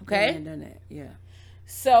 Okay? Done that. Yeah.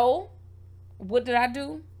 So what did I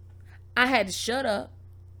do? I had to shut up,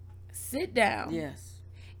 sit down. Yes.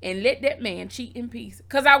 And let that man cheat in peace.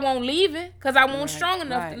 Because I won't leave it. Because I won't strong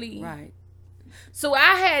enough to leave. Right. So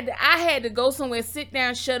I had to go somewhere, sit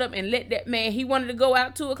down, shut up, and let that man. He wanted to go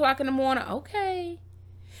out 2:00 in the morning. Okay.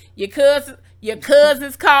 Your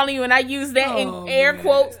cousin's calling you, and I use that in air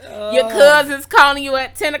quotes. Your cousin's calling you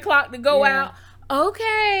at 10:00 to go out.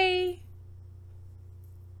 Okay.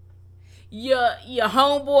 Your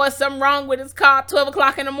homeboy, something wrong with his car,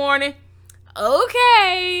 12:00 in the morning.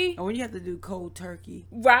 Okay. And when you have to do cold turkey,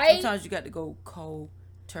 right? Sometimes you got to go cold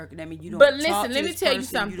turkey. That means you don't. But listen, let me tell you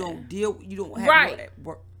something. You don't have no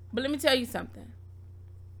work. But let me tell you something.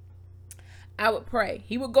 I would pray.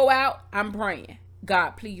 He would go out. I'm praying.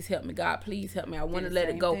 God, please help me. God, please help me. I want to let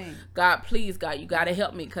it go. God, please, God, you got to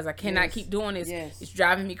help me, because I cannot keep doing this. It's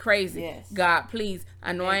driving me crazy. God, please.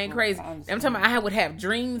 I know I ain't crazy. I'm talking about I would have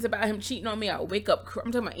dreams about him cheating on me. I would wake up,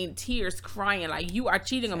 I'm talking about in tears, crying like, you are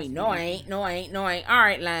cheating on me. No, I ain't. No, I ain't. No, I ain't. All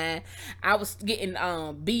right, line. I was getting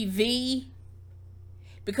BV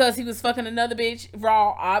because he was fucking another bitch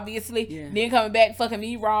raw, obviously. Then coming back fucking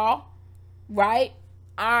me raw. Right?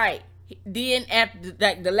 All right. Then after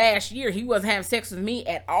like the last year, he wasn't having sex with me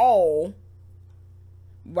at all,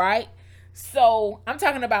 right? So I'm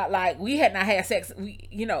talking about like we had not had sex, in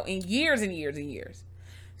years and years and years.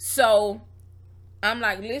 So I'm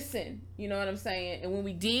like, listen, you know what I'm saying? And when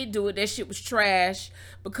we did do it, that shit was trash.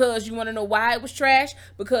 Because you want to know why it was trash?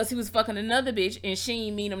 Because he was fucking another bitch and she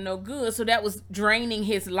ain't mean him no good. So that was draining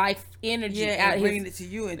his life energy out of bringing it to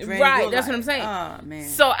you and draining your that's life. What I'm saying. Oh, man.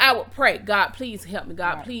 So I would pray, God, please help me.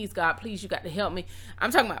 God, please, you got to help me.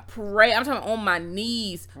 I'm talking about pray. I'm talking about on my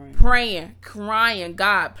knees, praying, crying.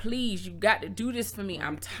 God, please, you got to do this for me.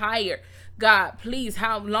 I'm tired. God, please,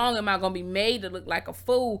 how long am I going to be made to look like a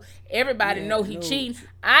fool? Everybody know he cheating.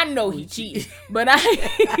 I know he cheating. But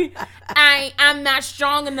I'm not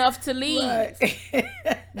strong enough to leave.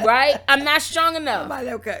 Right? I'm not strong enough.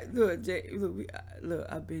 Okay, look, Jay, look,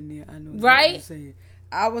 I've been there. I know right? what you're saying.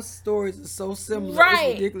 Our stories are so similar.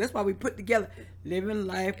 Right. It's ridiculous. That's why we put together Living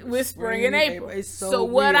Life with Spring and April. It's so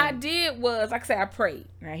what I did was, like I said, I prayed.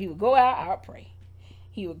 Now, he would go out, I would pray.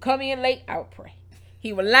 He would come in late, I would pray.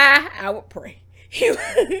 He would lie, I would pray.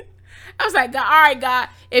 I was like, God, all right, God,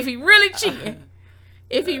 if he really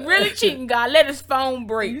cheating, God, let his phone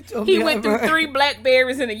break. He went through 3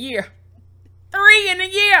 Blackberries in a year. 3 in a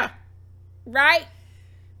year. Right?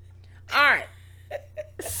 All right.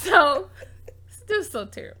 So, still so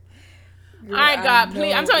terrible. Girl, all right, God,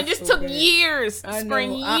 please. I'm telling you, this took years,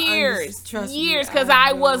 Spring, years. Years, because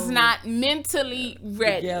I was not mentally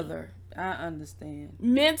ready. Together. I understand.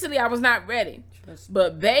 Mentally, I was not ready.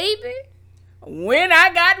 But baby, when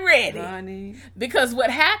I got ready, honey, because what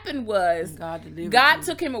happened was God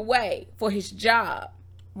took him away for his job,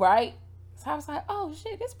 right? So I was like, oh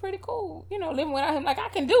shit, that's pretty cool. Living without him, like I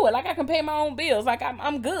can do it. Like I can pay my own bills. Like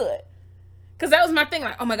I'm good. Because that was my thing.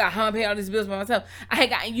 Like, oh my God, how am I pay all these bills by myself? I had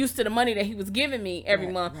gotten used to the money that he was giving me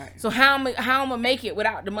every month. Right. So how am I make it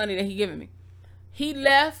without the money that he giving me? He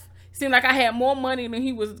left. Seemed like I had more money when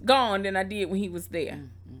he was gone than I did when he was there.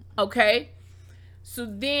 Okay? So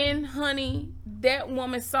then, honey, that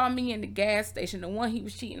woman saw me in the gas station, the one he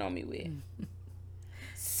was cheating on me with.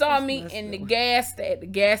 Saw me in the gas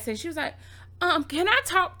station. She was like, can I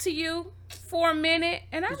talk to you for a minute?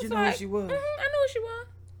 And I was you know like, who she was? I knew who she was.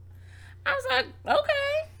 I was like,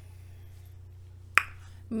 okay.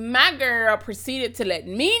 My girl proceeded to let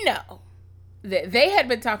me know that they had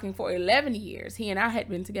been talking for 11 years. He and I had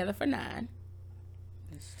been together for 9.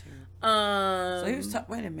 That's terrible. So he was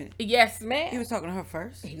wait a minute. Yes, ma'am. He was talking to her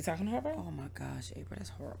first? He was talking to her first. Oh my gosh, April, that's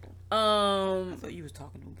horrible. I thought you was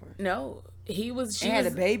talking to him first. No, he was. She had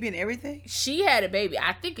a baby and everything? She had a baby.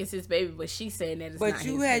 I think it's his baby, but she's saying that it's not his baby.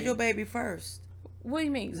 But you had your baby first. What do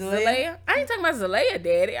you mean? Zalea? I ain't talking about Zalea,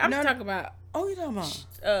 Daddy. I'm talking about... Oh, you talking about?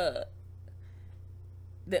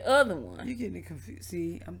 The other one. You getting confused.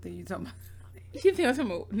 See, I'm thinking you talking about... You think I'm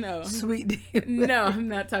talking about... No. Sweet Daddy. No, I'm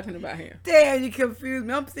not talking about him. Damn, you confused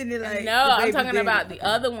me. I'm sitting there like... No, I'm talking about the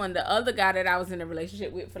other one. The other guy that I was in a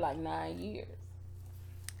relationship with for like 9 years.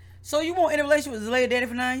 So you weren't in a relationship with Zalea Daddy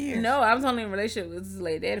for 9 years? No, I was only in a relationship with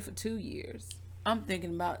Zalea Daddy for 2 years. I'm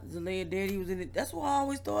thinking about Zalea Daddy was in it. That's what I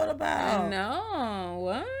always thought about. No,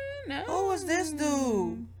 what? No. Who was this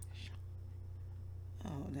dude?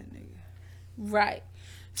 Oh, that nigga. Right.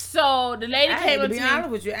 So the lady came up to me. To be honest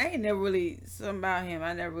with you, I ain't never really something about him.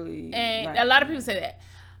 I never really. And a lot of people say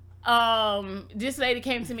that. This lady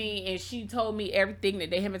came to me and she told me everything that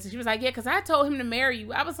they had been. She was like, "Yeah, because I told him to marry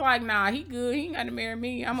you." I was like, "Nah, he good. He ain't got to marry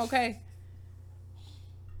me. I'm okay."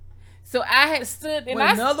 So I had stood and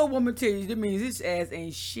when another woman tells you, that means this ass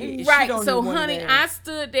ain't shit. Right. So, honey, I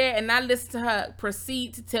stood there and I listened to her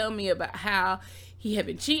proceed to tell me about how he had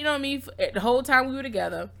been cheating on me the whole time we were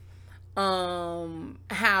together.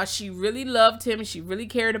 How she really loved him. She really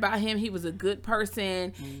cared about him. He was a good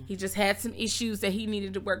person. He just had some issues that he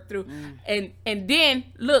needed to work through. And then,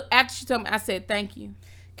 look, after she told me, I said, "Thank you."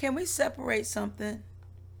 Can we separate something?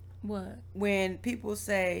 What? When people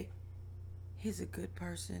say, he's a good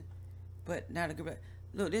person, but not a good...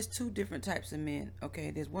 Look, there's 2 different types of men,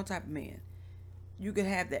 okay? There's one type of man. You could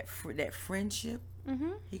have that friendship.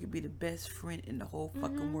 Mm-hmm. He could be the best friend in the whole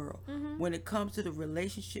fucking world. Mm-hmm. When it comes to the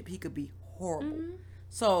relationship, he could be horrible. Mm-hmm.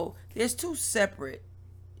 So there's 2 separate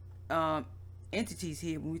entities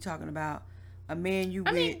here when we're talking about a man you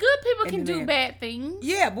with. I mean, good people can do bad things.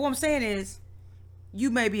 Yeah, but what I'm saying is, you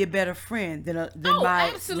may be a better friend than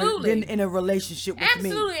absolutely. than in a relationship with me.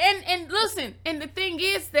 Absolutely. And listen, and the thing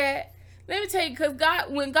is that, let me tell you, because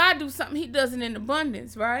when God do something, he does it in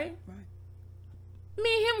abundance, right? Right. Me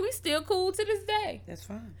and him, we still cool to this day. That's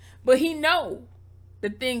fine. But he know. The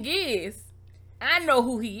thing is, I know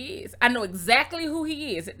who he is. I know exactly who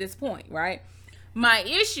he is at this point, right? My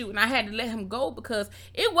issue, and I had to let him go because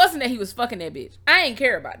it wasn't that he was fucking that bitch. I ain't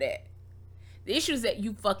care about that. The issue is that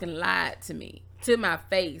you fucking lied to me. To my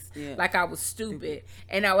face, like I was stupid,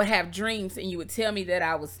 and I would have dreams, and you would tell me that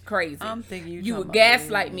I was crazy. I'm thinking you would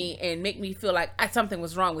gaslight me and make me feel like something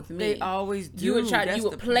was wrong with me. They always do. You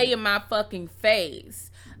would play in my fucking face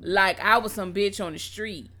like I was some bitch on the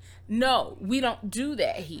street. No, we don't do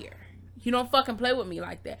that here. You don't fucking play with me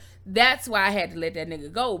like that. That's why I had to let that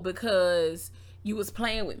nigga go, because you was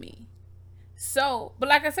playing with me. So, but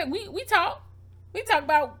like I said, we talk. We talk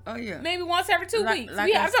about maybe once every 2 weeks.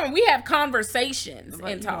 We have conversations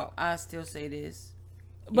and talk. I still say this.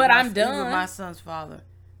 But I'm done. Even my son's father,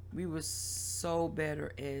 we were so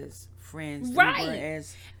better as friends. Right.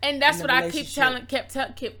 And that's what I kept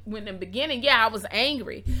in the beginning. Yeah, I was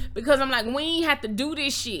angry because I'm like, we ain't have to do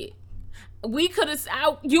this shit. We could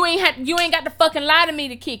have. You ain't got to fucking lie to me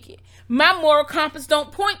to kick it. My moral compass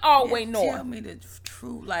don't point all the way north. Tell me the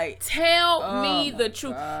truth. Tell me the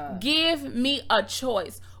truth. God. Give me a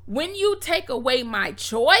choice. When you take away my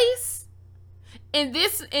choice, and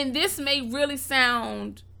this may really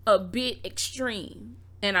sound a bit extreme,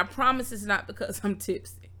 and I promise it's not because I'm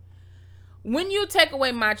tipsy. When you take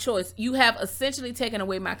away my choice, you have essentially taken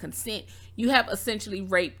away my consent. You have essentially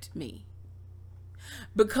raped me.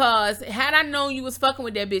 Because had I known you was fucking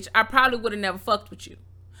with that bitch, I probably would have never fucked with you.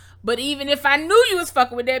 But even if I knew you was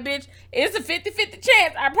fucking with that bitch, it's a 50-50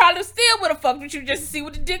 chance I probably still would have fucked with you just to see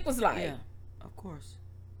what the dick was like. Yeah, of course.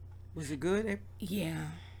 Was it good, April? Yeah.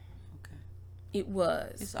 Okay. It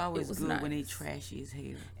was. It's always good nice. When they trashy as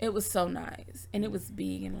hell. It was so nice. And it was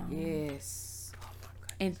big and long. Yes. Oh my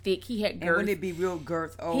God. And thick. He had girth. And when it be real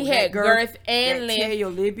girth. Oh, he had girth and length.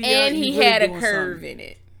 And he really had a curve something. In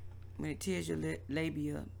it. When it tears your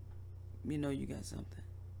labia, you know you got something.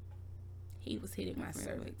 He was hitting my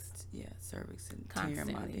cervix. Yeah, cervix and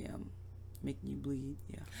tearing my damn making you bleed.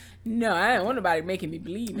 Yeah. No, I don't want nobody making me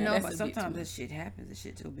bleed. No, but sometimes this shit happens. This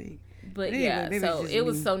shit too big. But anyway, so it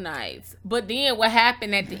was so nice. But then what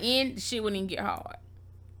happened at the end? The shit wouldn't even get hard.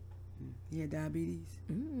 You had diabetes?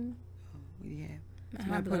 Mm-hmm. Oh, what do you have?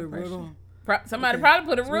 Somebody put a root on. Somebody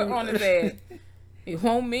probably put a root on his head. It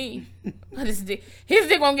won't me. But his dick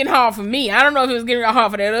won't get hard for me. I don't know if it was getting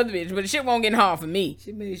hard for that other bitch, but the shit won't get hard for me.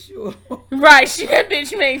 She made sure. Right, that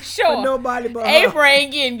bitch made sure. But nobody but April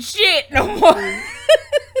ain't getting shit no more.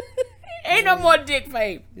 Ain't no more dick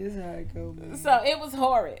fame. This is how it go, man. So it was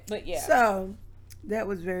horrid, but yeah. So that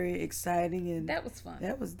was very exciting and that was fun.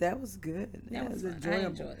 That was good. That was fun. enjoyable. I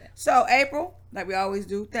enjoyed that. So April, like we always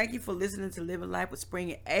do, thank you for listening to Living Life with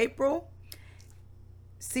Spring and April.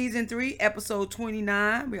 Season 3, episode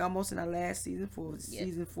 29. We're almost in our last season for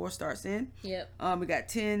season 4 starts in. Yep. We got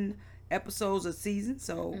 10 episodes a season.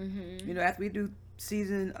 So, you know, after we do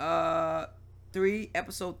season 3,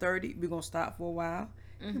 episode 30, we're going to stop for a while.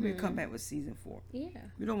 We'll come back with season 4. Yeah.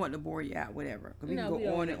 We don't want to bore you out, whatever. Because we can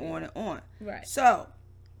go on and on and on. Right. So,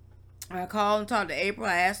 I called and talked to April.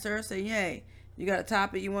 I asked her, say, hey, you got a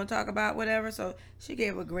topic you want to talk about, whatever? So, she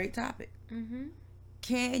gave a great topic.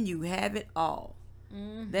 Can you have it all?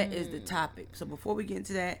 That is the topic. So before we get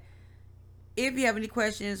into that, if you have any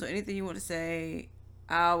questions or anything you want to say,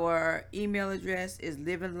 our email address is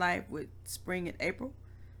Living Life with Spring and April.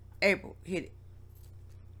 April, hit it.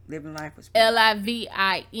 Living Life with Spring.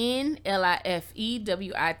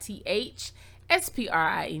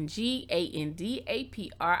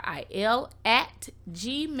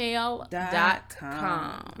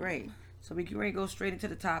 Great. So we can ready to go straight into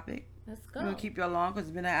the topic. Let's go. We're going to keep y'all long because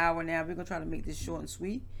it's been an hour now. We're going to try to make this short and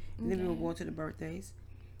sweet. And then we're going to go into the birthdays.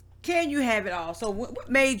 Can you have it all? So what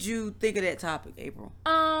made you think of that topic, April?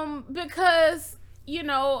 Because, you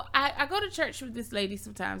know, I go to church with this lady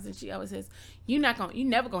sometimes and she always says, you never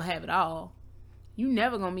going to have it all. You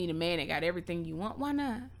never going to meet a man that got everything you want. Why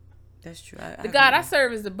not? That's true. The God I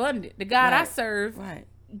serve is abundant. The God I serve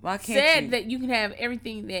why can't said you? that you can have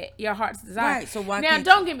everything that your heart's desire. Right, so why now, can't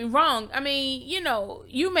don't get me wrong. I mean, you know,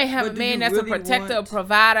 you may have a man that's really a protector, a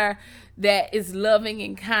provider, that is loving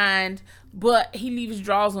and kind, but he leaves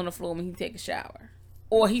drawers on the floor when he take a shower.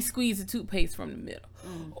 Or he squeezes the toothpaste from the middle.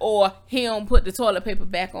 Or he don't put the toilet paper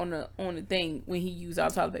back on the thing when he uses our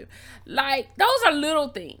toilet paper. Like, those are little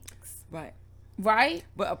things. Right. Right?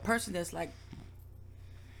 But a person that's like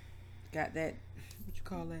got that, what you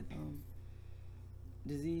call that,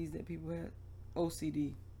 disease that people have,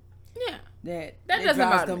 OCD. Yeah. That doesn't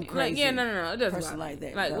bother them me. crazy. Like, yeah, no, it doesn't person bother like me.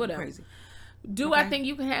 that. Like, whatever. Crazy. Do I think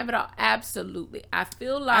you can have it all? Absolutely. I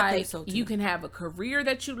feel like so too. You can have a career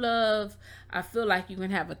that you love. I feel like you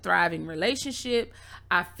can have a thriving relationship.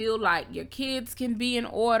 I feel like your kids can be in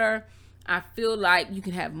order. I feel like you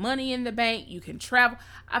can have money in the bank. You can travel.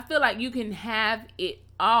 I feel like you can have it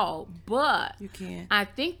all, but you can. I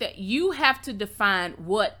think that you have to define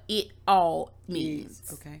what it all means.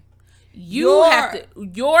 Okay.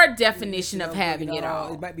 Your definition of having it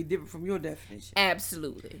all. It might be different from your definition.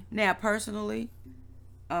 Absolutely. Now, personally,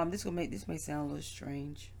 this may sound a little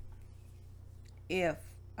strange. If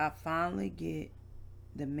I finally get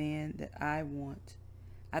the man that I want,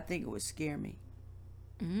 I think it would scare me.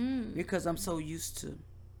 Because I'm so used to.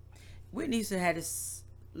 Whitney used to have this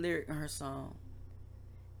lyric in her song.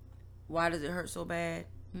 Why does it hurt so bad?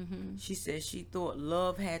 She said she thought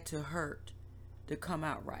love had to hurt to come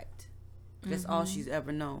out right. That's all she's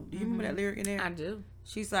ever known. Do you remember that lyric in there? I do.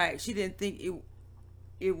 She's like, she didn't think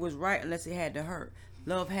it was right unless it had to hurt.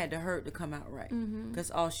 Love had to hurt to come out right. That's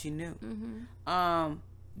all she knew.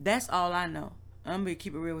 That's all I know. I'm gonna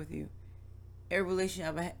keep it real with you. Every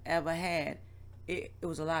relationship I ever had, it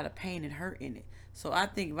was a lot of pain and hurt in it. So I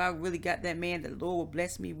think if I really got that man that the Lord will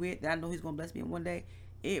bless me with, that I know he's gonna bless me one day,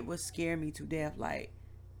 it would scare me to death. Like,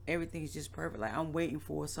 everything is just perfect. Like, I'm waiting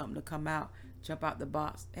for something to come out, jump out the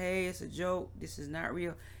box. Hey, it's a joke. This is not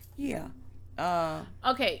real. Yeah.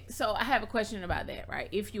 Okay, so I have a question about that, right?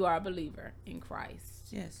 If you are a believer in Christ.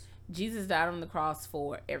 Yes. Jesus died on the cross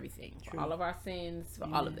for everything. True. For all of our sins, for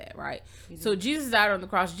all of that, right? He did. So Jesus died on the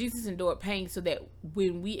cross. Jesus endured pain so that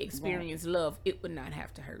when we experience love, it would not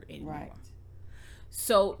have to hurt anymore. Right.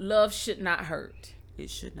 So love should not hurt. It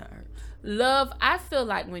should not hurt. Love, I feel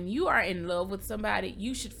like when you are in love with somebody,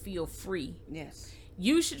 you should feel free. Yes.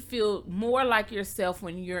 You should feel more like yourself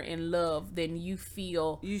when you're in love than you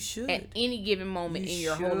feel you should at any given moment in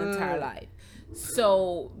your whole entire life.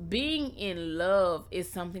 So being in love is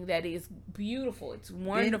something that is beautiful. It's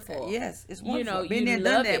wonderful. Yes, it's wonderful. You know, been there,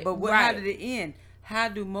 done that. But how did it end? How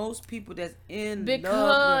do most people that's in love?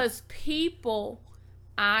 Because people,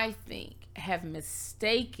 I think, have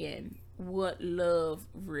mistaken what love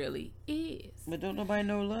really is. But don't nobody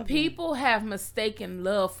know love. People have mistaken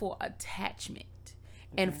love for attachment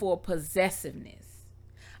and for possessiveness.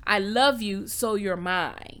 I love you, so you're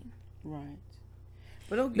mine. Right.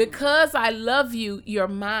 But because I love you, you're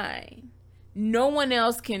mine. No one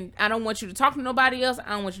else can. I don't want you to talk to nobody else. I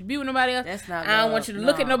don't want you to be with nobody else. That's not. I don't want you to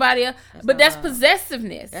look at nobody else. But that's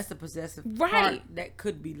possessiveness. That's the possessive right. part that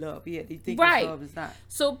could be love. Yeah, you think right. love is not.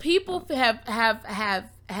 So people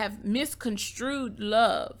have misconstrued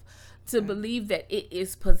love to believe that it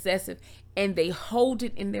is possessive, and they hold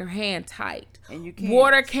it in their hand tight. And you can't.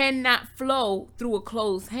 Water cannot flow through a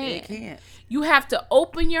closed hand. It can't. You have to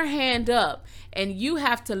open your hand up, and you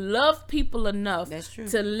have to love people enough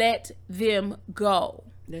to let them go.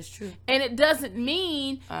 That's true. And it doesn't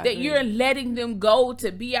mean that you're letting them go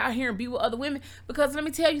to be out here and be with other women. Because let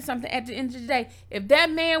me tell you something. At the end of the day, if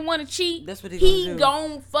that man want to cheat, that's what he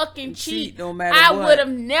gonna fucking cheat. No matter I what. would have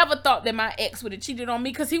never thought that my ex would have cheated on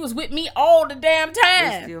me because he was with me all the damn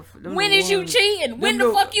time. When is you cheating? When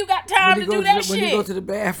the fuck you got time to do that shit? When you go to the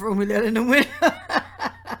bathroom and let in the window.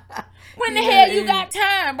 When the hell you got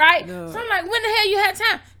time, right? No. So I'm like, when the hell you had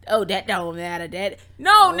time? Oh, that don't matter. Nigga,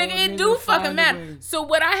 it do fucking matter. So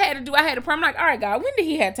what I had to do, I'm like, all right, God, when did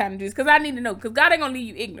he have time to do this? Because I need to know. Because God ain't gonna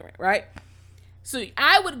leave you ignorant, right? So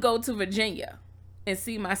I would go to Virginia and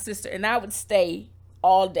see my sister, and I would stay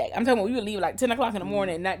all day. I'm talking about we would leave like 10 o'clock in the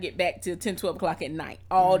morning and not get back till 10, 12 o'clock at night,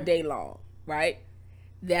 all day long, right?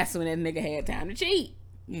 That's when that nigga had time to cheat.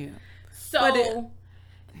 Yeah. So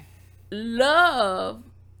love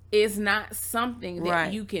is not something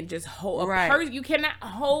that you can just hold. You cannot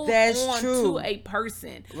hold on to a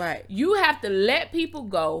person. Right. You have to let people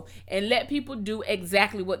go and let people do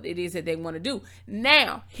exactly what it is that they want to do.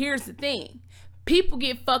 Now, here's the thing. People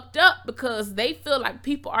get fucked up because they feel like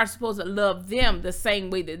people are supposed to love them the same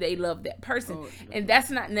way that they love that person. And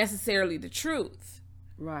that's not necessarily the truth.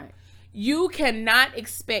 Right. You cannot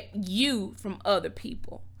expect you from other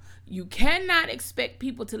people. You cannot expect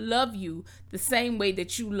people to love you the same way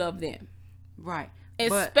that you love them. Right.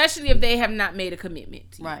 Especially if they have not made a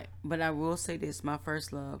commitment to you. Right. But I will say this, my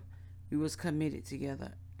first love, we was committed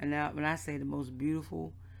together. And now when I say the most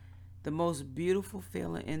beautiful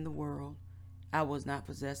feeling in the world, I was not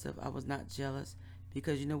possessive. I was not jealous.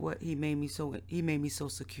 Because you know what? He made me so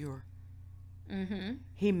secure. Mm-hmm.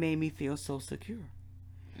 He made me feel so secure.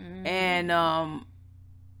 Mm-hmm. And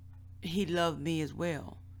he loved me as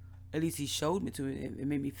well. At least he showed me to it. It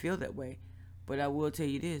made me feel that way. But I will tell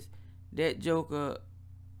you this. That joker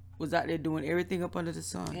was out there doing everything up under the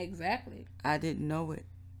sun. Exactly. I didn't know it.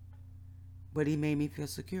 But he made me feel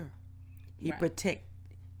secure. He protected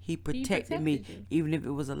me. You. Even if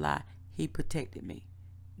it was a lie. He protected me.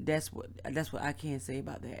 That's what I can say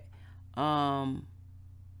about that.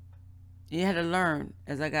 You had to learn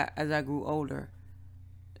as I grew older,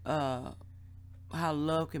 how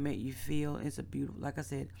love can make you feel. It's a beautiful, like I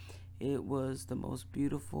said, it was the most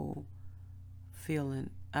beautiful feeling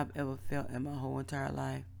I've ever felt in my whole entire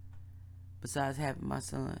life. Besides having my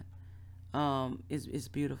son, it's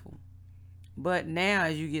beautiful. But now,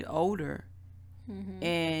 as you get older,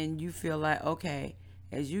 and you feel like, okay,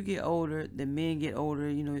 as you get older, the men get older.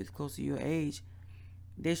 You know, it's close to your age.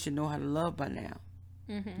 They should know how to love by now.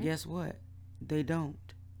 Mm-hmm. Guess what? They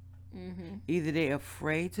don't. Mm-hmm. Either they're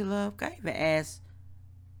afraid to love. I even asked,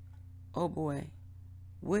 oh boy,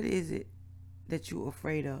 what is it that you're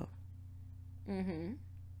afraid of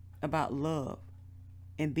about love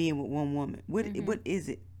and being with one woman? What is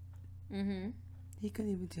it? Mm-hmm. He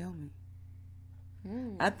couldn't even tell me.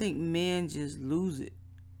 I think men just lose it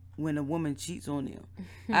when a woman cheats on them.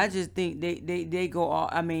 I just think they go all,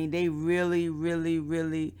 I mean, they really, really,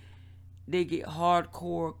 really, they get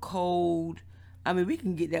hardcore, cold. I mean, we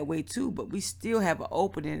can get that way too, but we still have an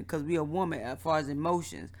opening because we a woman as far as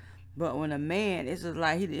emotions. But when a man, it's just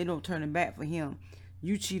like it don't turn it back for him.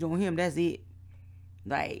 You cheat on him, that's it.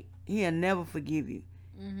 Like, he'll never forgive you.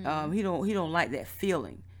 Mm-hmm. He don't like that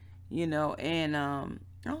feeling, you know. And I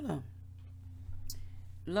don't know.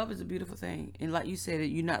 Love is a beautiful thing, and like you said,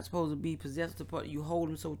 you're not supposed to be possessed to part. You hold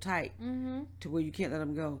him so tight to where you can't let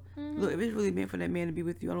him go. Look, if it's really meant for that man to be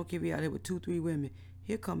with you, I don't care if he's out here with 2-3 women.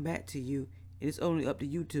 He'll come back to you. It's only up to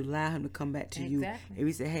you to allow him to come back to you. If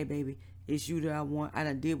he say, "Hey, baby, it's you that I want. I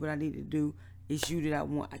done did what I need to do. It's you that I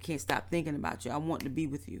want. I can't stop thinking about you. I want to be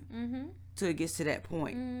with you." Till it gets to that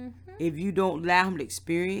point. If you don't allow him to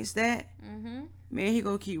experience that, man, he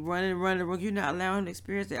gonna keep running. You're not allowing him to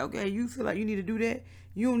experience that. Okay, you feel like you need to do that.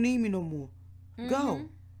 You don't need me no more. Go.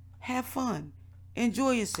 Have fun.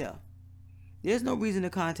 Enjoy yourself. There's no reason to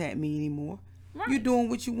contact me anymore. Right. You're doing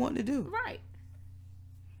what you want to do. Right.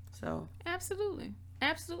 So. Absolutely.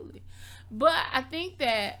 Absolutely. But I think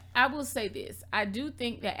that, I will say this. I do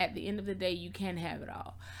think that at the end of the day, you can have it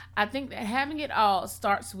all. I think that having it all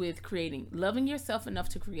starts with loving yourself enough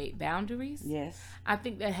to create boundaries. Yes. I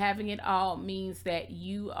think that having it all means that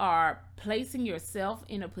you are placing yourself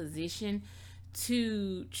in a position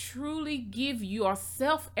to truly give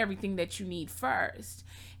yourself everything that you need first.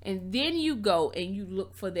 And then you go and you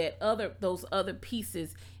look for those other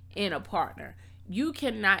pieces in a partner. You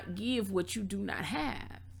cannot give what you do not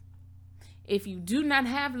have. If you do not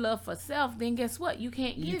have love for self, then guess what? You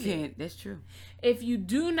can't give it. You can't. That's true. If you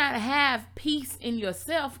do not have peace in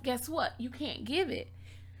yourself, guess what? You can't give it.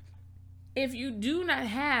 If you do not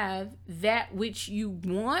have that which you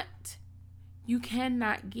want, you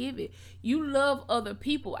cannot give it. You love other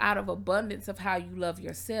people out of abundance of how you love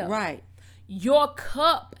yourself. Right. Your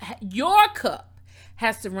cup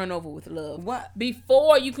has to run over with love. What?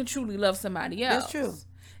 Before you can truly love somebody else. That's true.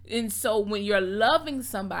 And so when you're loving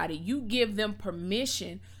somebody, you give them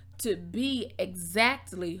permission to be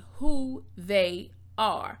exactly who they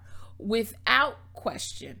are without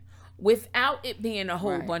question, without it being a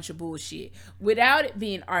whole bunch of bullshit, without it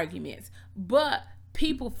being arguments. But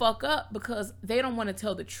people fuck up because they don't want to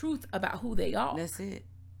tell the truth about who they are. That's it.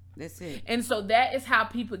 And so that is how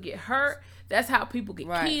people get hurt. That's how people get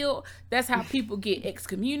killed. That's how people get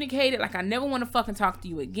excommunicated. Like, I never want to fucking talk to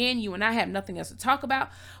you again. You and I have nothing else to talk about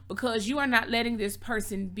because you are not letting this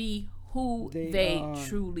person be who they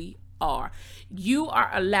truly are. You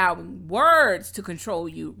are allowing words to control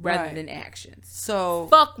you rather than actions. So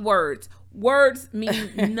fuck words. Words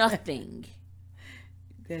mean nothing.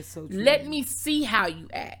 That's so true. Let me see how you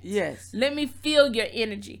act. Yes. Let me feel your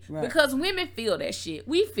energy. Right. Because women feel that shit.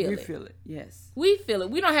 We feel it. Yes. We feel it.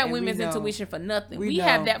 We don't have women's intuition for nothing. We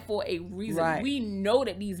have that for a reason. Right. We know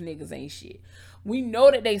that these niggas ain't shit. We know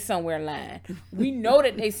that they somewhere lying. We know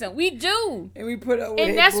that we do. And we put up with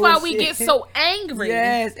and that's bullshit. why we get so angry.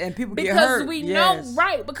 Yes, and people get hurt. Because we know,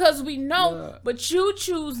 right, because we know, but you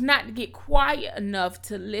choose not to get quiet enough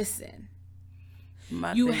to listen.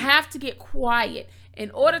 You have to get quiet. In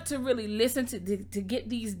order to really listen to get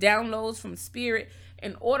these downloads from spirit,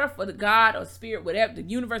 in order for the God or spirit, whatever, the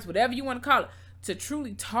universe, whatever you want to call it, to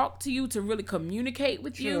truly talk to you, to really communicate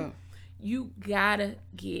with you, you gotta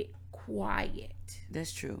get quiet.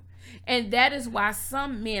 That's true. And that is why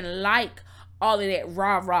some men like all of that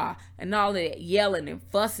rah-rah and all of that yelling and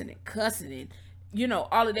fussing and cussing and,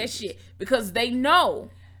 all of that shit. Because they know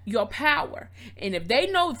your power. And if they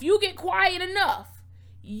know if you get quiet enough,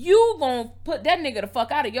 you gonna put that nigga the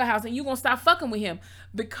fuck out of your house and you gonna stop fucking with him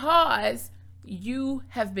because you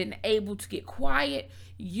have been able to get quiet.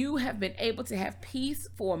 You have been able to have peace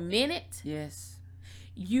for a minute. Yes.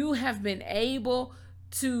 You have been able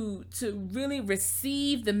to really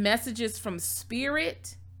receive the messages from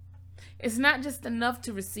spirit. It's not just enough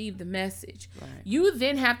to receive the message. Right. You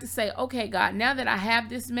then have to say, okay, God, now that I have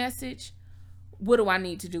this message, what do I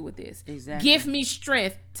need to do with this? Exactly. Give me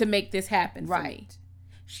strength to make this happen. Right.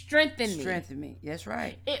 Strengthen me. That's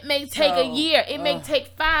right. It may take a year. It may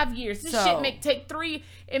take 5 years. This shit may take 3.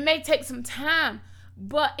 It may take some time,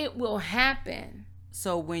 but it will happen.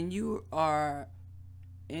 So when you are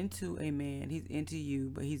into a man, he's into you,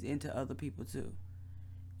 but he's into other people too.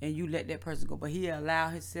 And you let that person go, but he allow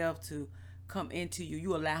himself to come into you.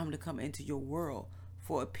 You allow him to come into your world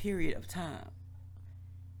for a period of time.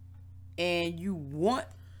 And you want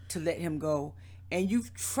to let him go, and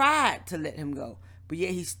you've tried to let him go. But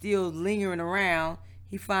yet he's still lingering around.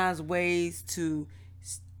 He finds ways to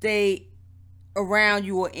stay around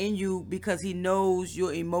you or in you because he knows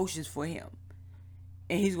your emotions for him.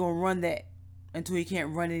 And he's going to run that until he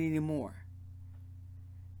can't run it anymore.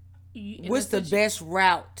 What's the best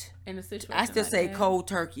route? In a situation I still say cold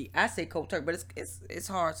turkey. I say cold turkey, but it's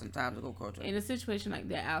hard sometimes to go cold turkey. In a situation like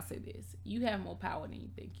that, I'll say this. You have more power than you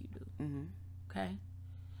think you do. Mm-hmm. Okay?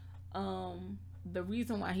 The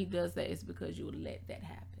reason why he does that is because you would let that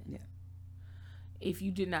happen. Yeah. If you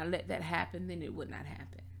did not let that happen, then it would not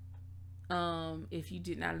happen. If you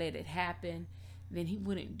did not let it happen, then he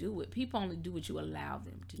wouldn't do it. People only do what you allow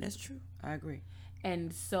them to do. That's true. I agree.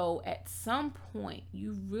 And so at some point,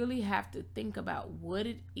 you really have to think about what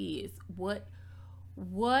it is. What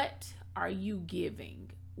are you giving?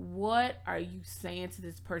 What are you saying to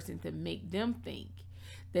this person to make them think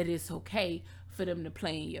that it's okay for them to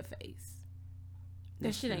play in your face?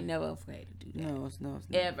 That shit ain't never okay to do that. No, it's not.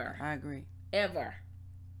 Ever. I agree. Ever.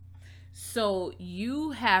 So you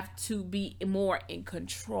have to be more in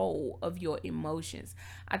control of your emotions.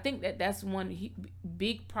 I think that's one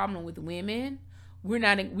big problem with women. We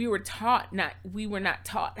were not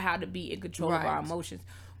taught how to be in control of our emotions.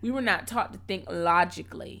 We were not taught to think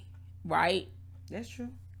logically, right? That's true.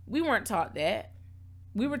 We weren't taught that.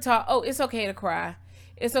 We were taught, oh, it's okay to cry.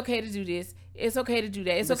 It's okay to do this. It's okay to do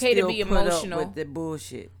that. It's okay to be emotional. With the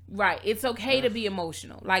bullshit. Right. It's okay to be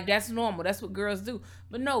emotional. Like, that's normal. That's what girls do.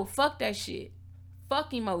 But no, fuck that shit.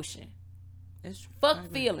 Fuck emotion. That's true.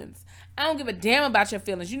 Fuck feelings. I don't give a damn about your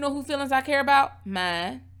feelings. You know who feelings I care about?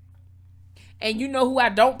 Mine. And you know who I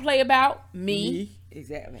don't play about? Me.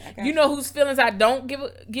 Exactly. You know whose feelings I don't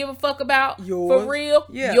give a fuck about? Yours. For real?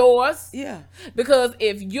 Yeah. Yours. Yeah. Because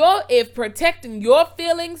if protecting your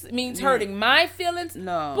feelings means hurting my feelings,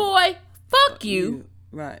 no, boy, fuck you.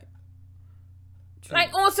 Right. True.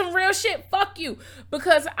 Like, on some real shit, fuck you.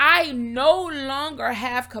 Because I no longer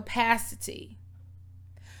have capacity.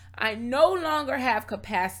 I no longer have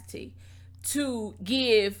capacity to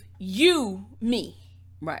give you me.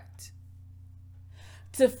 Right.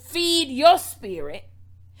 To feed your spirit,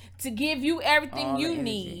 to give you everything all you energy,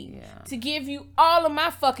 need, yeah. to give you all of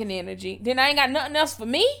my fucking energy. Then I ain't got nothing else for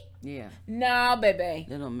me? Yeah. Nah, baby.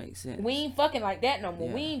 That don't make sense. We ain't fucking like that no more.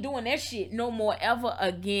 Yeah. We ain't doing that shit no more ever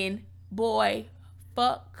again. Boy,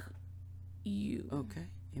 fuck you. Okay.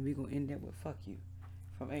 And we gonna end that with fuck you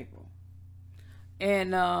from April.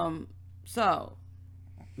 And so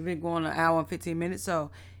we've been going an hour and 15 minutes.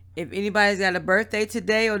 So if anybody's got a birthday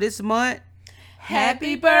today or this month,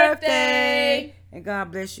 happy birthday! And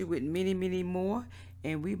God bless you with many, many more.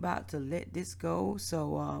 And we about to let this go.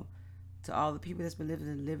 So to all the people that's been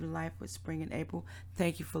living life with Spring and April,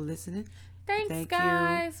 thank you for listening. Thanks,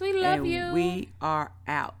 guys. We love you. We are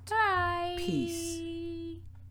out. Bye. Peace.